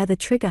matter to bear the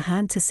trigger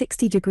hand to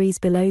 60 degrees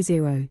below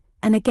zero,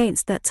 and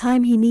against that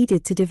time he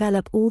needed to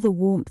develop all the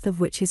warmth of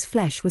which his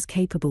flesh was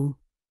capable.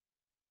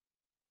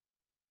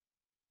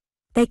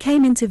 They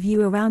came into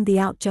view around the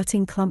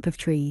outjutting clump of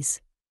trees.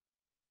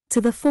 To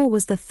the fore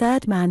was the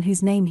third man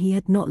whose name he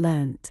had not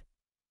learnt.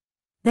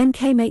 Then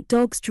came 8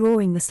 dogs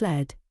drawing the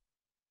sled.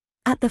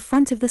 At the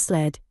front of the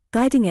sled,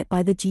 guiding it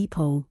by the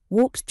G-pole,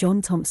 walked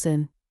John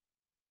Thompson.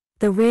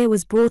 The rear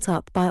was brought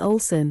up by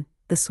Olsen,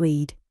 the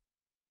Swede.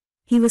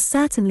 He was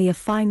certainly a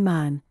fine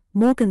man,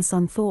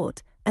 Morganson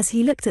thought, as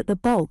he looked at the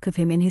bulk of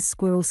him in his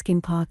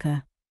squirrel-skin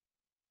parka.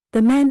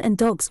 The men and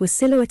dogs were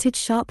silhouetted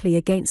sharply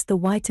against the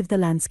white of the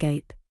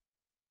landscape.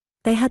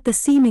 They had the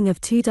seeming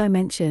of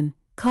two-dimension,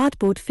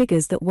 cardboard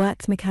figures that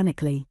worked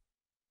mechanically.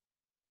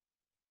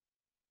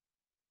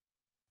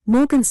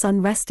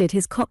 Morganson rested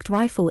his cocked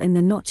rifle in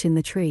the notch in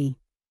the tree.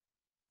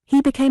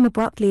 He became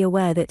abruptly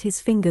aware that his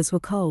fingers were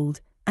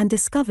cold, and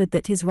discovered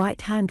that his right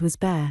hand was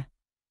bare.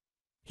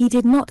 He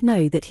did not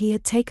know that he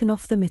had taken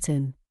off the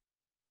mitten.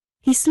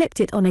 He slipped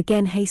it on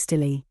again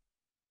hastily.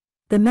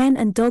 The men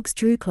and dogs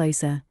drew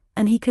closer,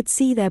 and he could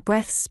see their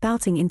breaths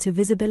spouting into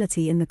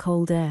visibility in the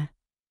cold air.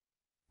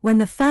 When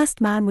the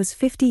first man was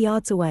 50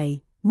 yards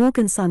away,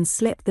 Morganson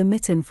slipped the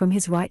mitten from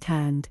his right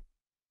hand.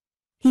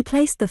 He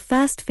placed the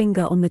first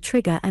finger on the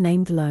trigger and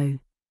aimed low.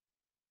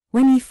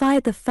 When he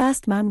fired, the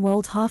first man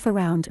whirled half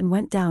around and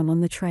went down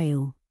on the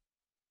trail.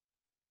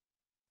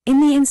 In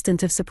the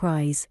instant of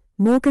surprise,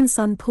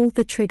 Morganson pulled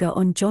the trigger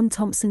on John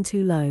Thompson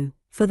too low,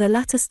 for the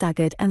latter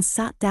staggered and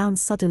sat down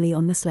suddenly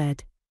on the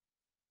sled.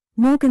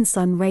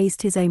 Morganson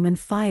raised his aim and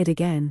fired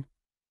again.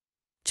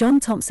 John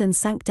Thompson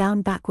sank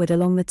down backward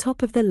along the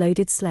top of the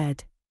loaded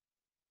sled.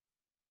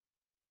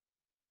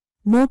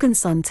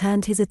 Morganson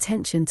turned his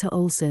attention to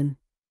Olsen.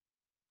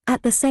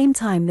 At the same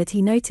time that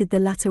he noted the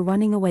latter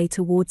running away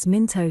towards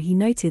Minto, he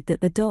noted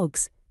that the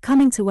dogs,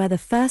 coming to where the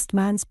first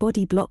man's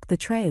body blocked the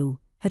trail,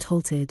 had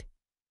halted.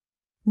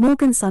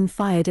 Morganson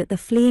fired at the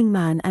fleeing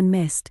man and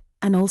missed,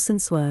 and Olsen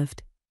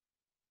swerved.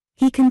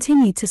 He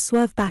continued to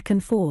swerve back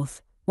and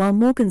forth, while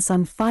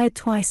Morganson fired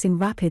twice in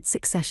rapid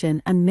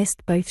succession and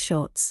missed both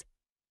shots.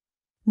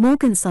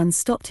 Morganson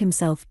stopped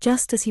himself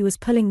just as he was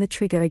pulling the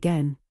trigger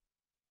again.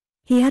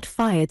 He had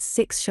fired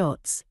 6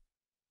 shots.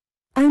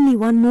 Only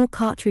one more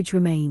cartridge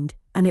remained,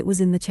 and it was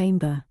in the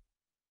chamber.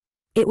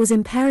 It was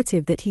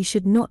imperative that he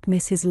should not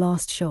miss his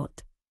last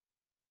shot.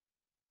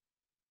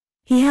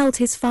 He held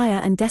his fire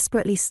and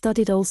desperately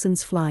studied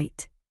Olsen's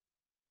flight.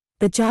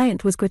 The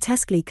giant was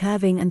grotesquely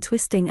curving and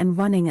twisting and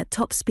running at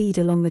top speed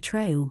along the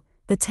trail,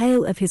 the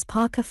tail of his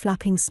parka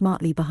flapping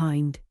smartly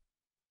behind.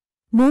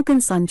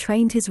 Morganson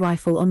trained his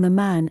rifle on the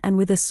man and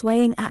with a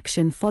swaying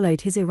action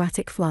followed his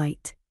erratic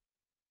flight.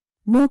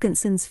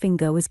 Morganson's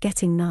finger was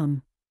getting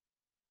numb.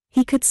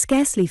 He could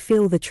scarcely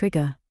feel the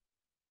trigger.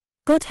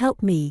 "God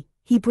help me,"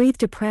 he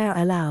breathed a prayer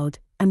aloud,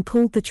 and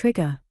pulled the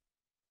trigger.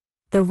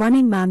 The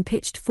running man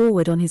pitched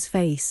forward on his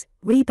face,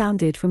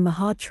 rebounded from the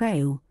hard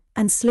trail,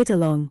 and slid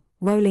along,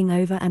 rolling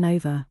over and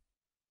over.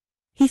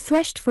 He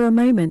threshed for a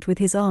moment with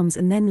his arms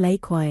and then lay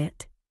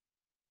quiet.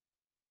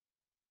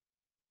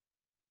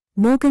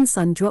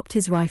 Morganson dropped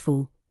his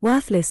rifle,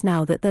 worthless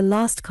now that the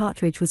last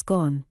cartridge was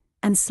gone,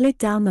 and slid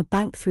down the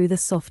bank through the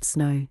soft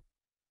snow.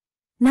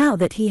 Now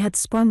that he had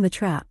sprung the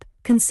trap,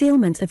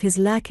 concealment of his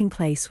lurking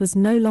place was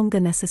no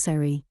longer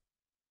necessary.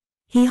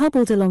 He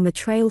hobbled along the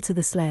trail to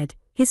the sled,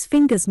 his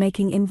fingers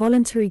making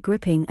involuntary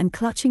gripping and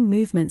clutching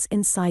movements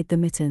inside the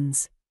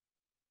mittens.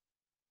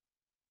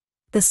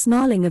 The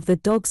snarling of the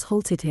dogs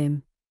halted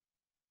him.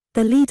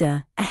 The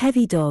leader, a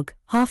heavy dog,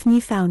 half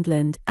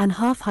Newfoundland and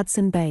half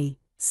Hudson Bay,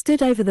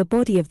 stood over the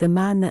body of the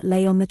man that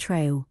lay on the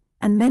trail,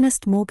 and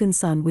menaced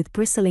Morganson with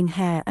bristling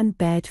hair and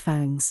bared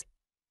fangs.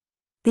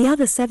 The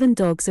other 7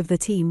 dogs of the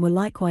team were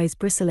likewise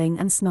bristling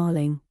and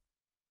snarling.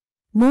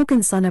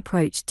 Morganson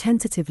approached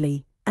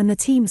tentatively, and the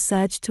team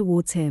surged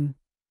towards him.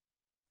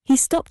 He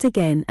stopped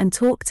again and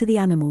talked to the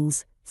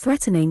animals,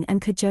 threatening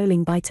and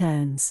cajoling by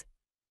turns.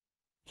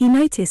 He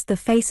noticed the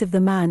face of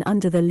the man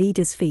under the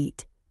leader's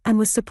feet, and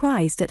was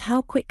surprised at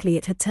how quickly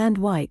it had turned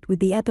white with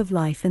the ebb of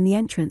life and the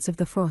entrance of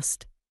the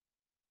frost.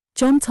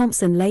 John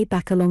Thompson lay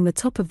back along the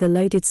top of the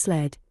loaded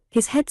sled,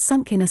 his head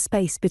sunk in a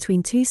space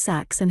between two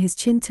sacks and his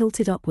chin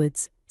tilted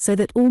upwards, so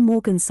that all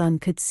Morganson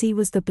could see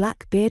was the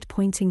black beard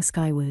pointing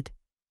skyward.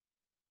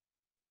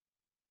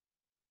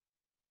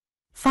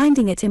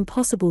 Finding it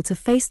impossible to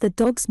face the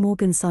dogs,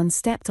 Morganson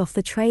stepped off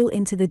the trail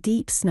into the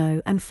deep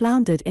snow and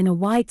floundered in a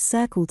wide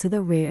circle to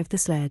the rear of the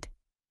sled.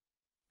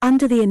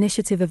 Under the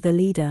initiative of the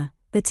leader,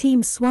 the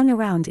team swung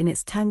around in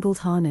its tangled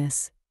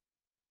harness.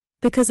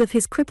 Because of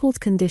his crippled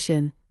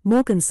condition,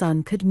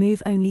 Morganson could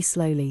move only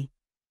slowly.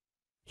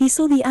 He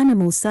saw the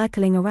animals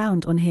circling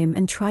around on him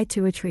and tried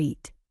to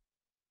retreat.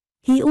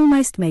 He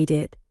almost made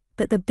it,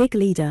 but the big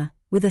leader,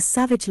 with a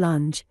savage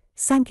lunge,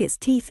 sank its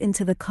teeth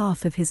into the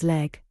calf of his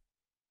leg.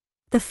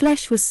 The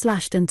flesh was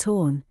slashed and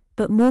torn,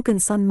 but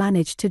Morganson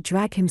managed to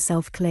drag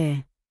himself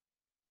clear.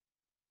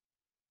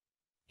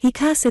 He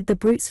cursed the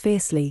brutes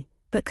fiercely,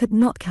 but could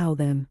not cow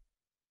them.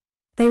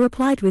 They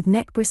replied with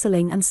neck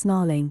bristling and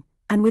snarling,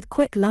 and with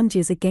quick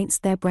lunges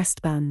against their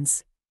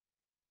breastbands.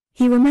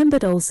 He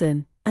remembered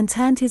Olsen, and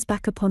turned his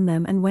back upon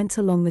them and went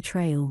along the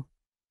trail.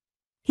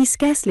 He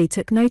scarcely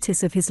took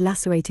notice of his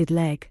lacerated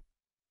leg.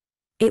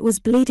 It was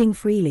bleeding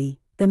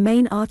freely, the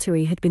main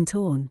artery had been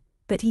torn,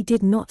 but he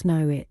did not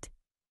know it.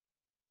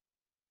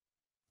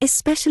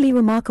 Especially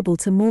remarkable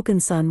to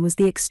Morganson was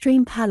the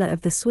extreme pallor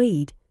of the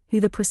Swede, who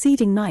the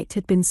preceding night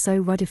had been so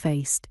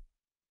ruddy-faced.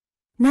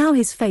 Now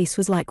his face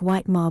was like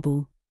white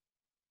marble.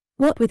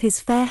 What with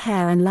his fair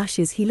hair and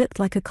lashes, he looked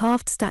like a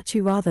carved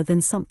statue rather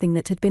than something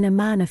that had been a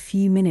man a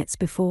few minutes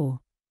before.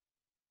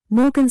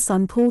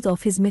 Morganson pulled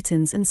off his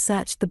mittens and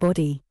searched the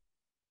body.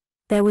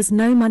 There was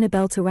no money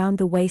belt around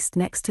the waist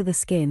next to the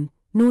skin,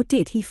 nor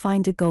did he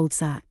find a gold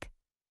sack.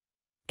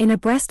 In a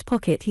breast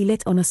pocket he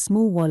lit on a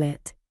small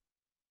wallet.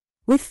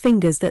 With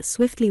fingers that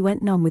swiftly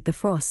went numb with the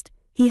frost,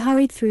 he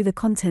hurried through the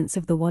contents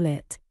of the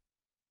wallet.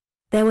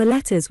 There were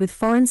letters with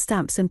foreign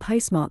stamps and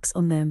postmarks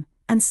on them,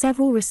 and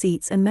several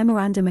receipts and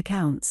memorandum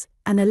accounts,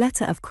 and a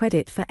letter of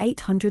credit for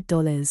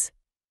 $800.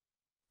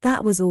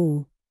 That was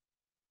all.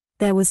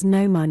 There was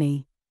no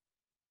money.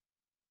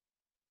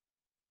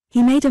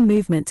 He made a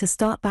movement to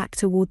start back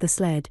toward the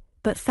sled,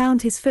 but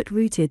found his foot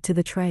rooted to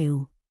the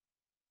trail.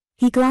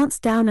 He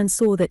glanced down and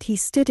saw that he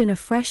stood in a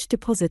fresh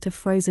deposit of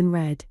frozen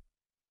red.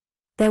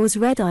 There was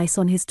red ice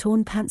on his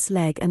torn pants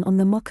leg and on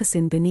the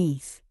moccasin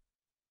beneath.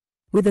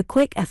 With a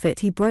quick effort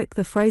he broke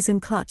the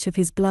frozen clutch of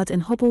his blood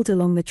and hobbled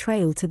along the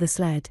trail to the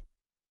sled.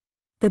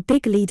 The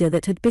big leader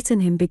that had bitten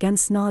him began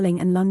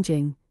snarling and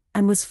lunging,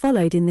 and was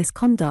followed in this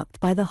conduct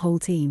by the whole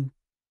team.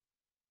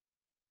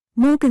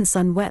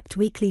 Morganson wept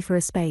weakly for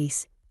a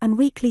space, and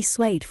weakly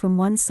swayed from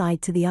one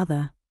side to the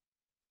other.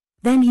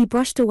 Then he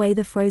brushed away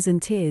the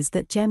frozen tears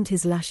that gemmed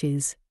his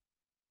lashes.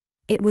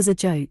 It was a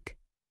joke.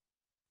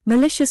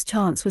 Malicious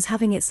chance was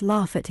having its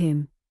laugh at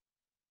him.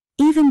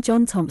 Even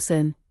John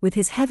Thompson, with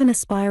his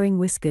heaven-aspiring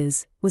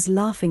whiskers, was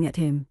laughing at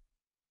him.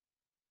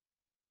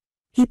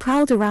 He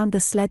prowled around the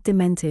sled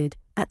demented,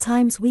 at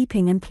times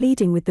weeping and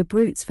pleading with the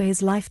brutes for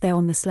his life there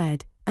on the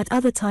sled, at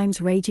other times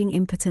raging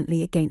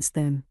impotently against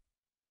them.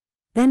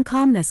 Then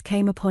calmness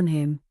came upon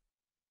him.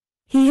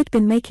 He had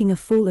been making a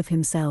fool of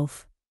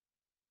himself.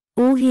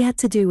 All he had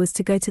to do was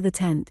to go to the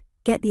tent,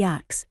 get the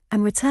axe,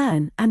 and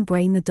return and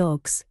brain the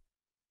dogs.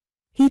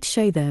 He'd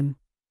show them.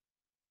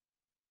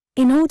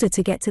 In order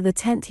to get to the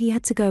tent he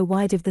had to go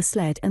wide of the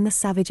sled and the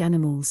savage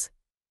animals.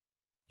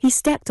 He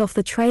stepped off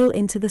the trail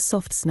into the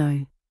soft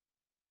snow.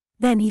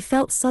 Then he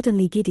felt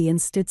suddenly giddy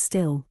and stood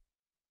still.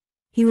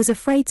 He was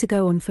afraid to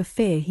go on for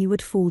fear he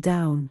would fall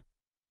down.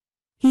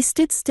 He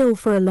stood still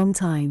for a long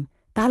time,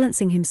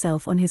 balancing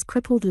himself on his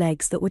crippled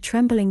legs that were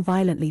trembling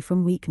violently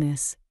from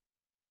weakness.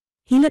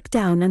 He looked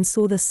down and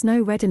saw the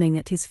snow reddening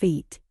at his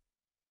feet.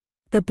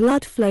 The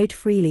blood flowed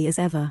freely as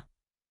ever.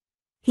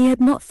 He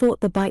had not thought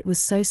the bite was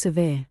so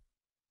severe.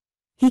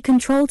 He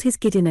controlled his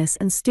giddiness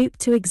and stooped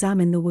to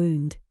examine the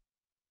wound.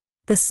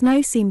 The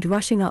snow seemed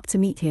rushing up to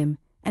meet him,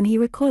 and he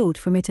recoiled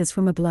from it as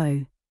from a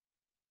blow.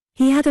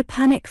 He had a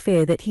panic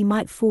fear that he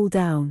might fall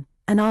down,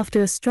 and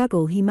after a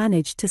struggle he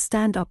managed to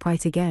stand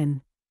upright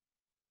again.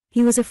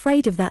 He was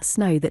afraid of that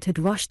snow that had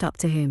rushed up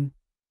to him.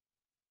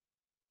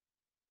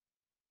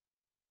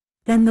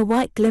 Then the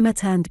white glimmer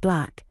turned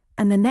black,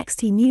 and the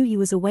next he knew he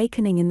was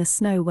awakening in the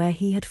snow where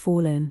he had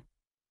fallen.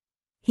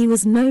 He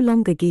was no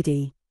longer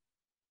giddy.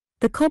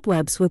 The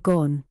cobwebs were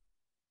gone.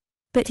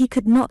 But he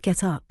could not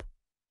get up.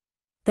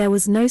 There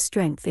was no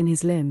strength in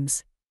his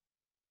limbs.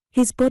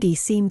 His body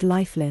seemed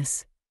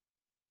lifeless.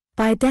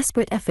 By a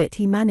desperate effort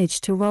he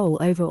managed to roll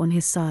over on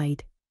his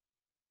side.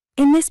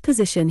 In this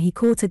position he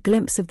caught a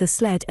glimpse of the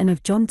sled and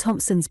of John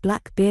Thompson's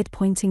black beard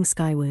pointing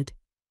skyward.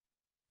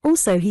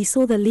 Also he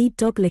saw the lead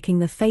dog licking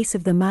the face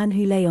of the man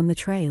who lay on the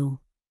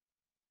trail.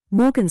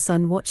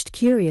 Morganson watched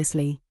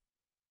curiously.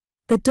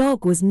 The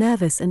dog was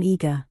nervous and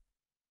eager.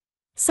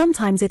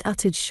 Sometimes it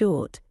uttered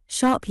short,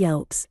 sharp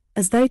yelps,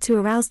 as though to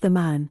arouse the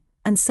man,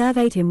 and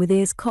surveyed him with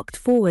ears cocked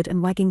forward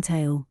and wagging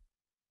tail.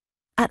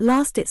 At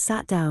last it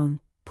sat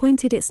down,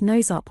 pointed its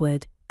nose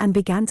upward, and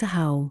began to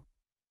howl.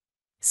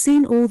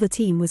 Soon all the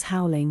team was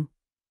howling.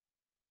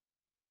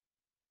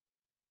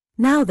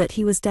 Now that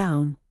he was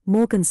down,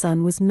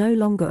 Morganson was no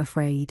longer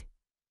afraid.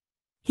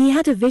 He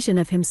had a vision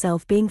of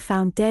himself being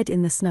found dead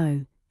in the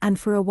snow, and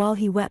for a while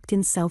he wept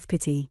in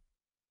self-pity.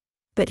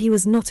 But he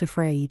was not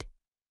afraid.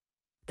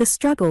 The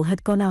struggle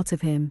had gone out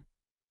of him.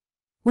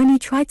 When he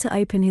tried to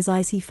open his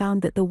eyes, he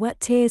found that the wet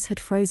tears had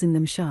frozen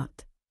them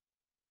shut.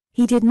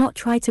 He did not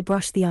try to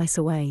brush the ice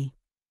away.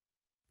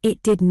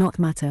 It did not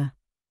matter.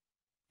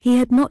 He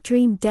had not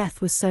dreamed death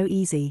was so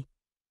easy.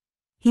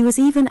 He was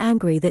even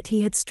angry that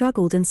he had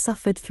struggled and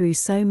suffered through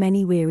so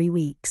many weary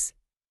weeks.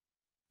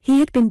 He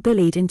had been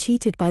bullied and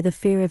cheated by the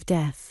fear of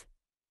death.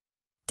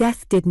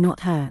 Death did not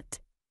hurt.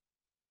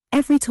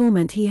 Every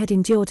torment he had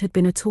endured had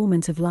been a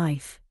torment of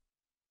life.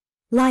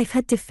 Life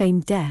had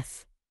defamed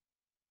death.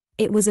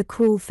 It was a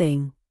cruel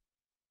thing.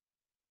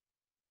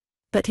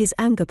 But his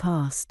anger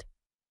passed.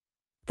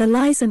 The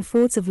lies and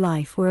frauds of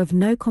life were of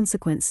no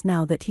consequence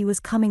now that he was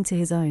coming to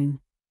his own.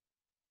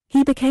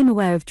 He became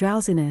aware of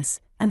drowsiness,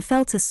 and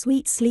felt a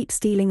sweet sleep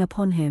stealing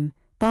upon him,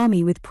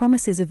 balmy with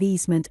promises of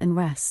easement and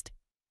rest.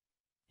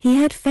 He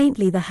heard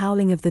faintly the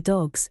howling of the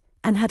dogs,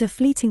 and had a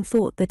fleeting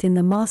thought that in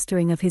the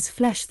mastering of his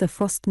flesh the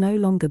frost no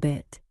longer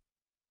bit.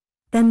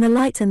 Then the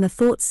light and the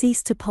thought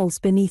ceased to pulse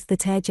beneath the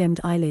tear-gemmed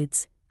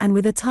eyelids, and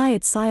with a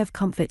tired sigh of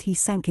comfort he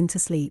sank into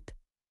sleep.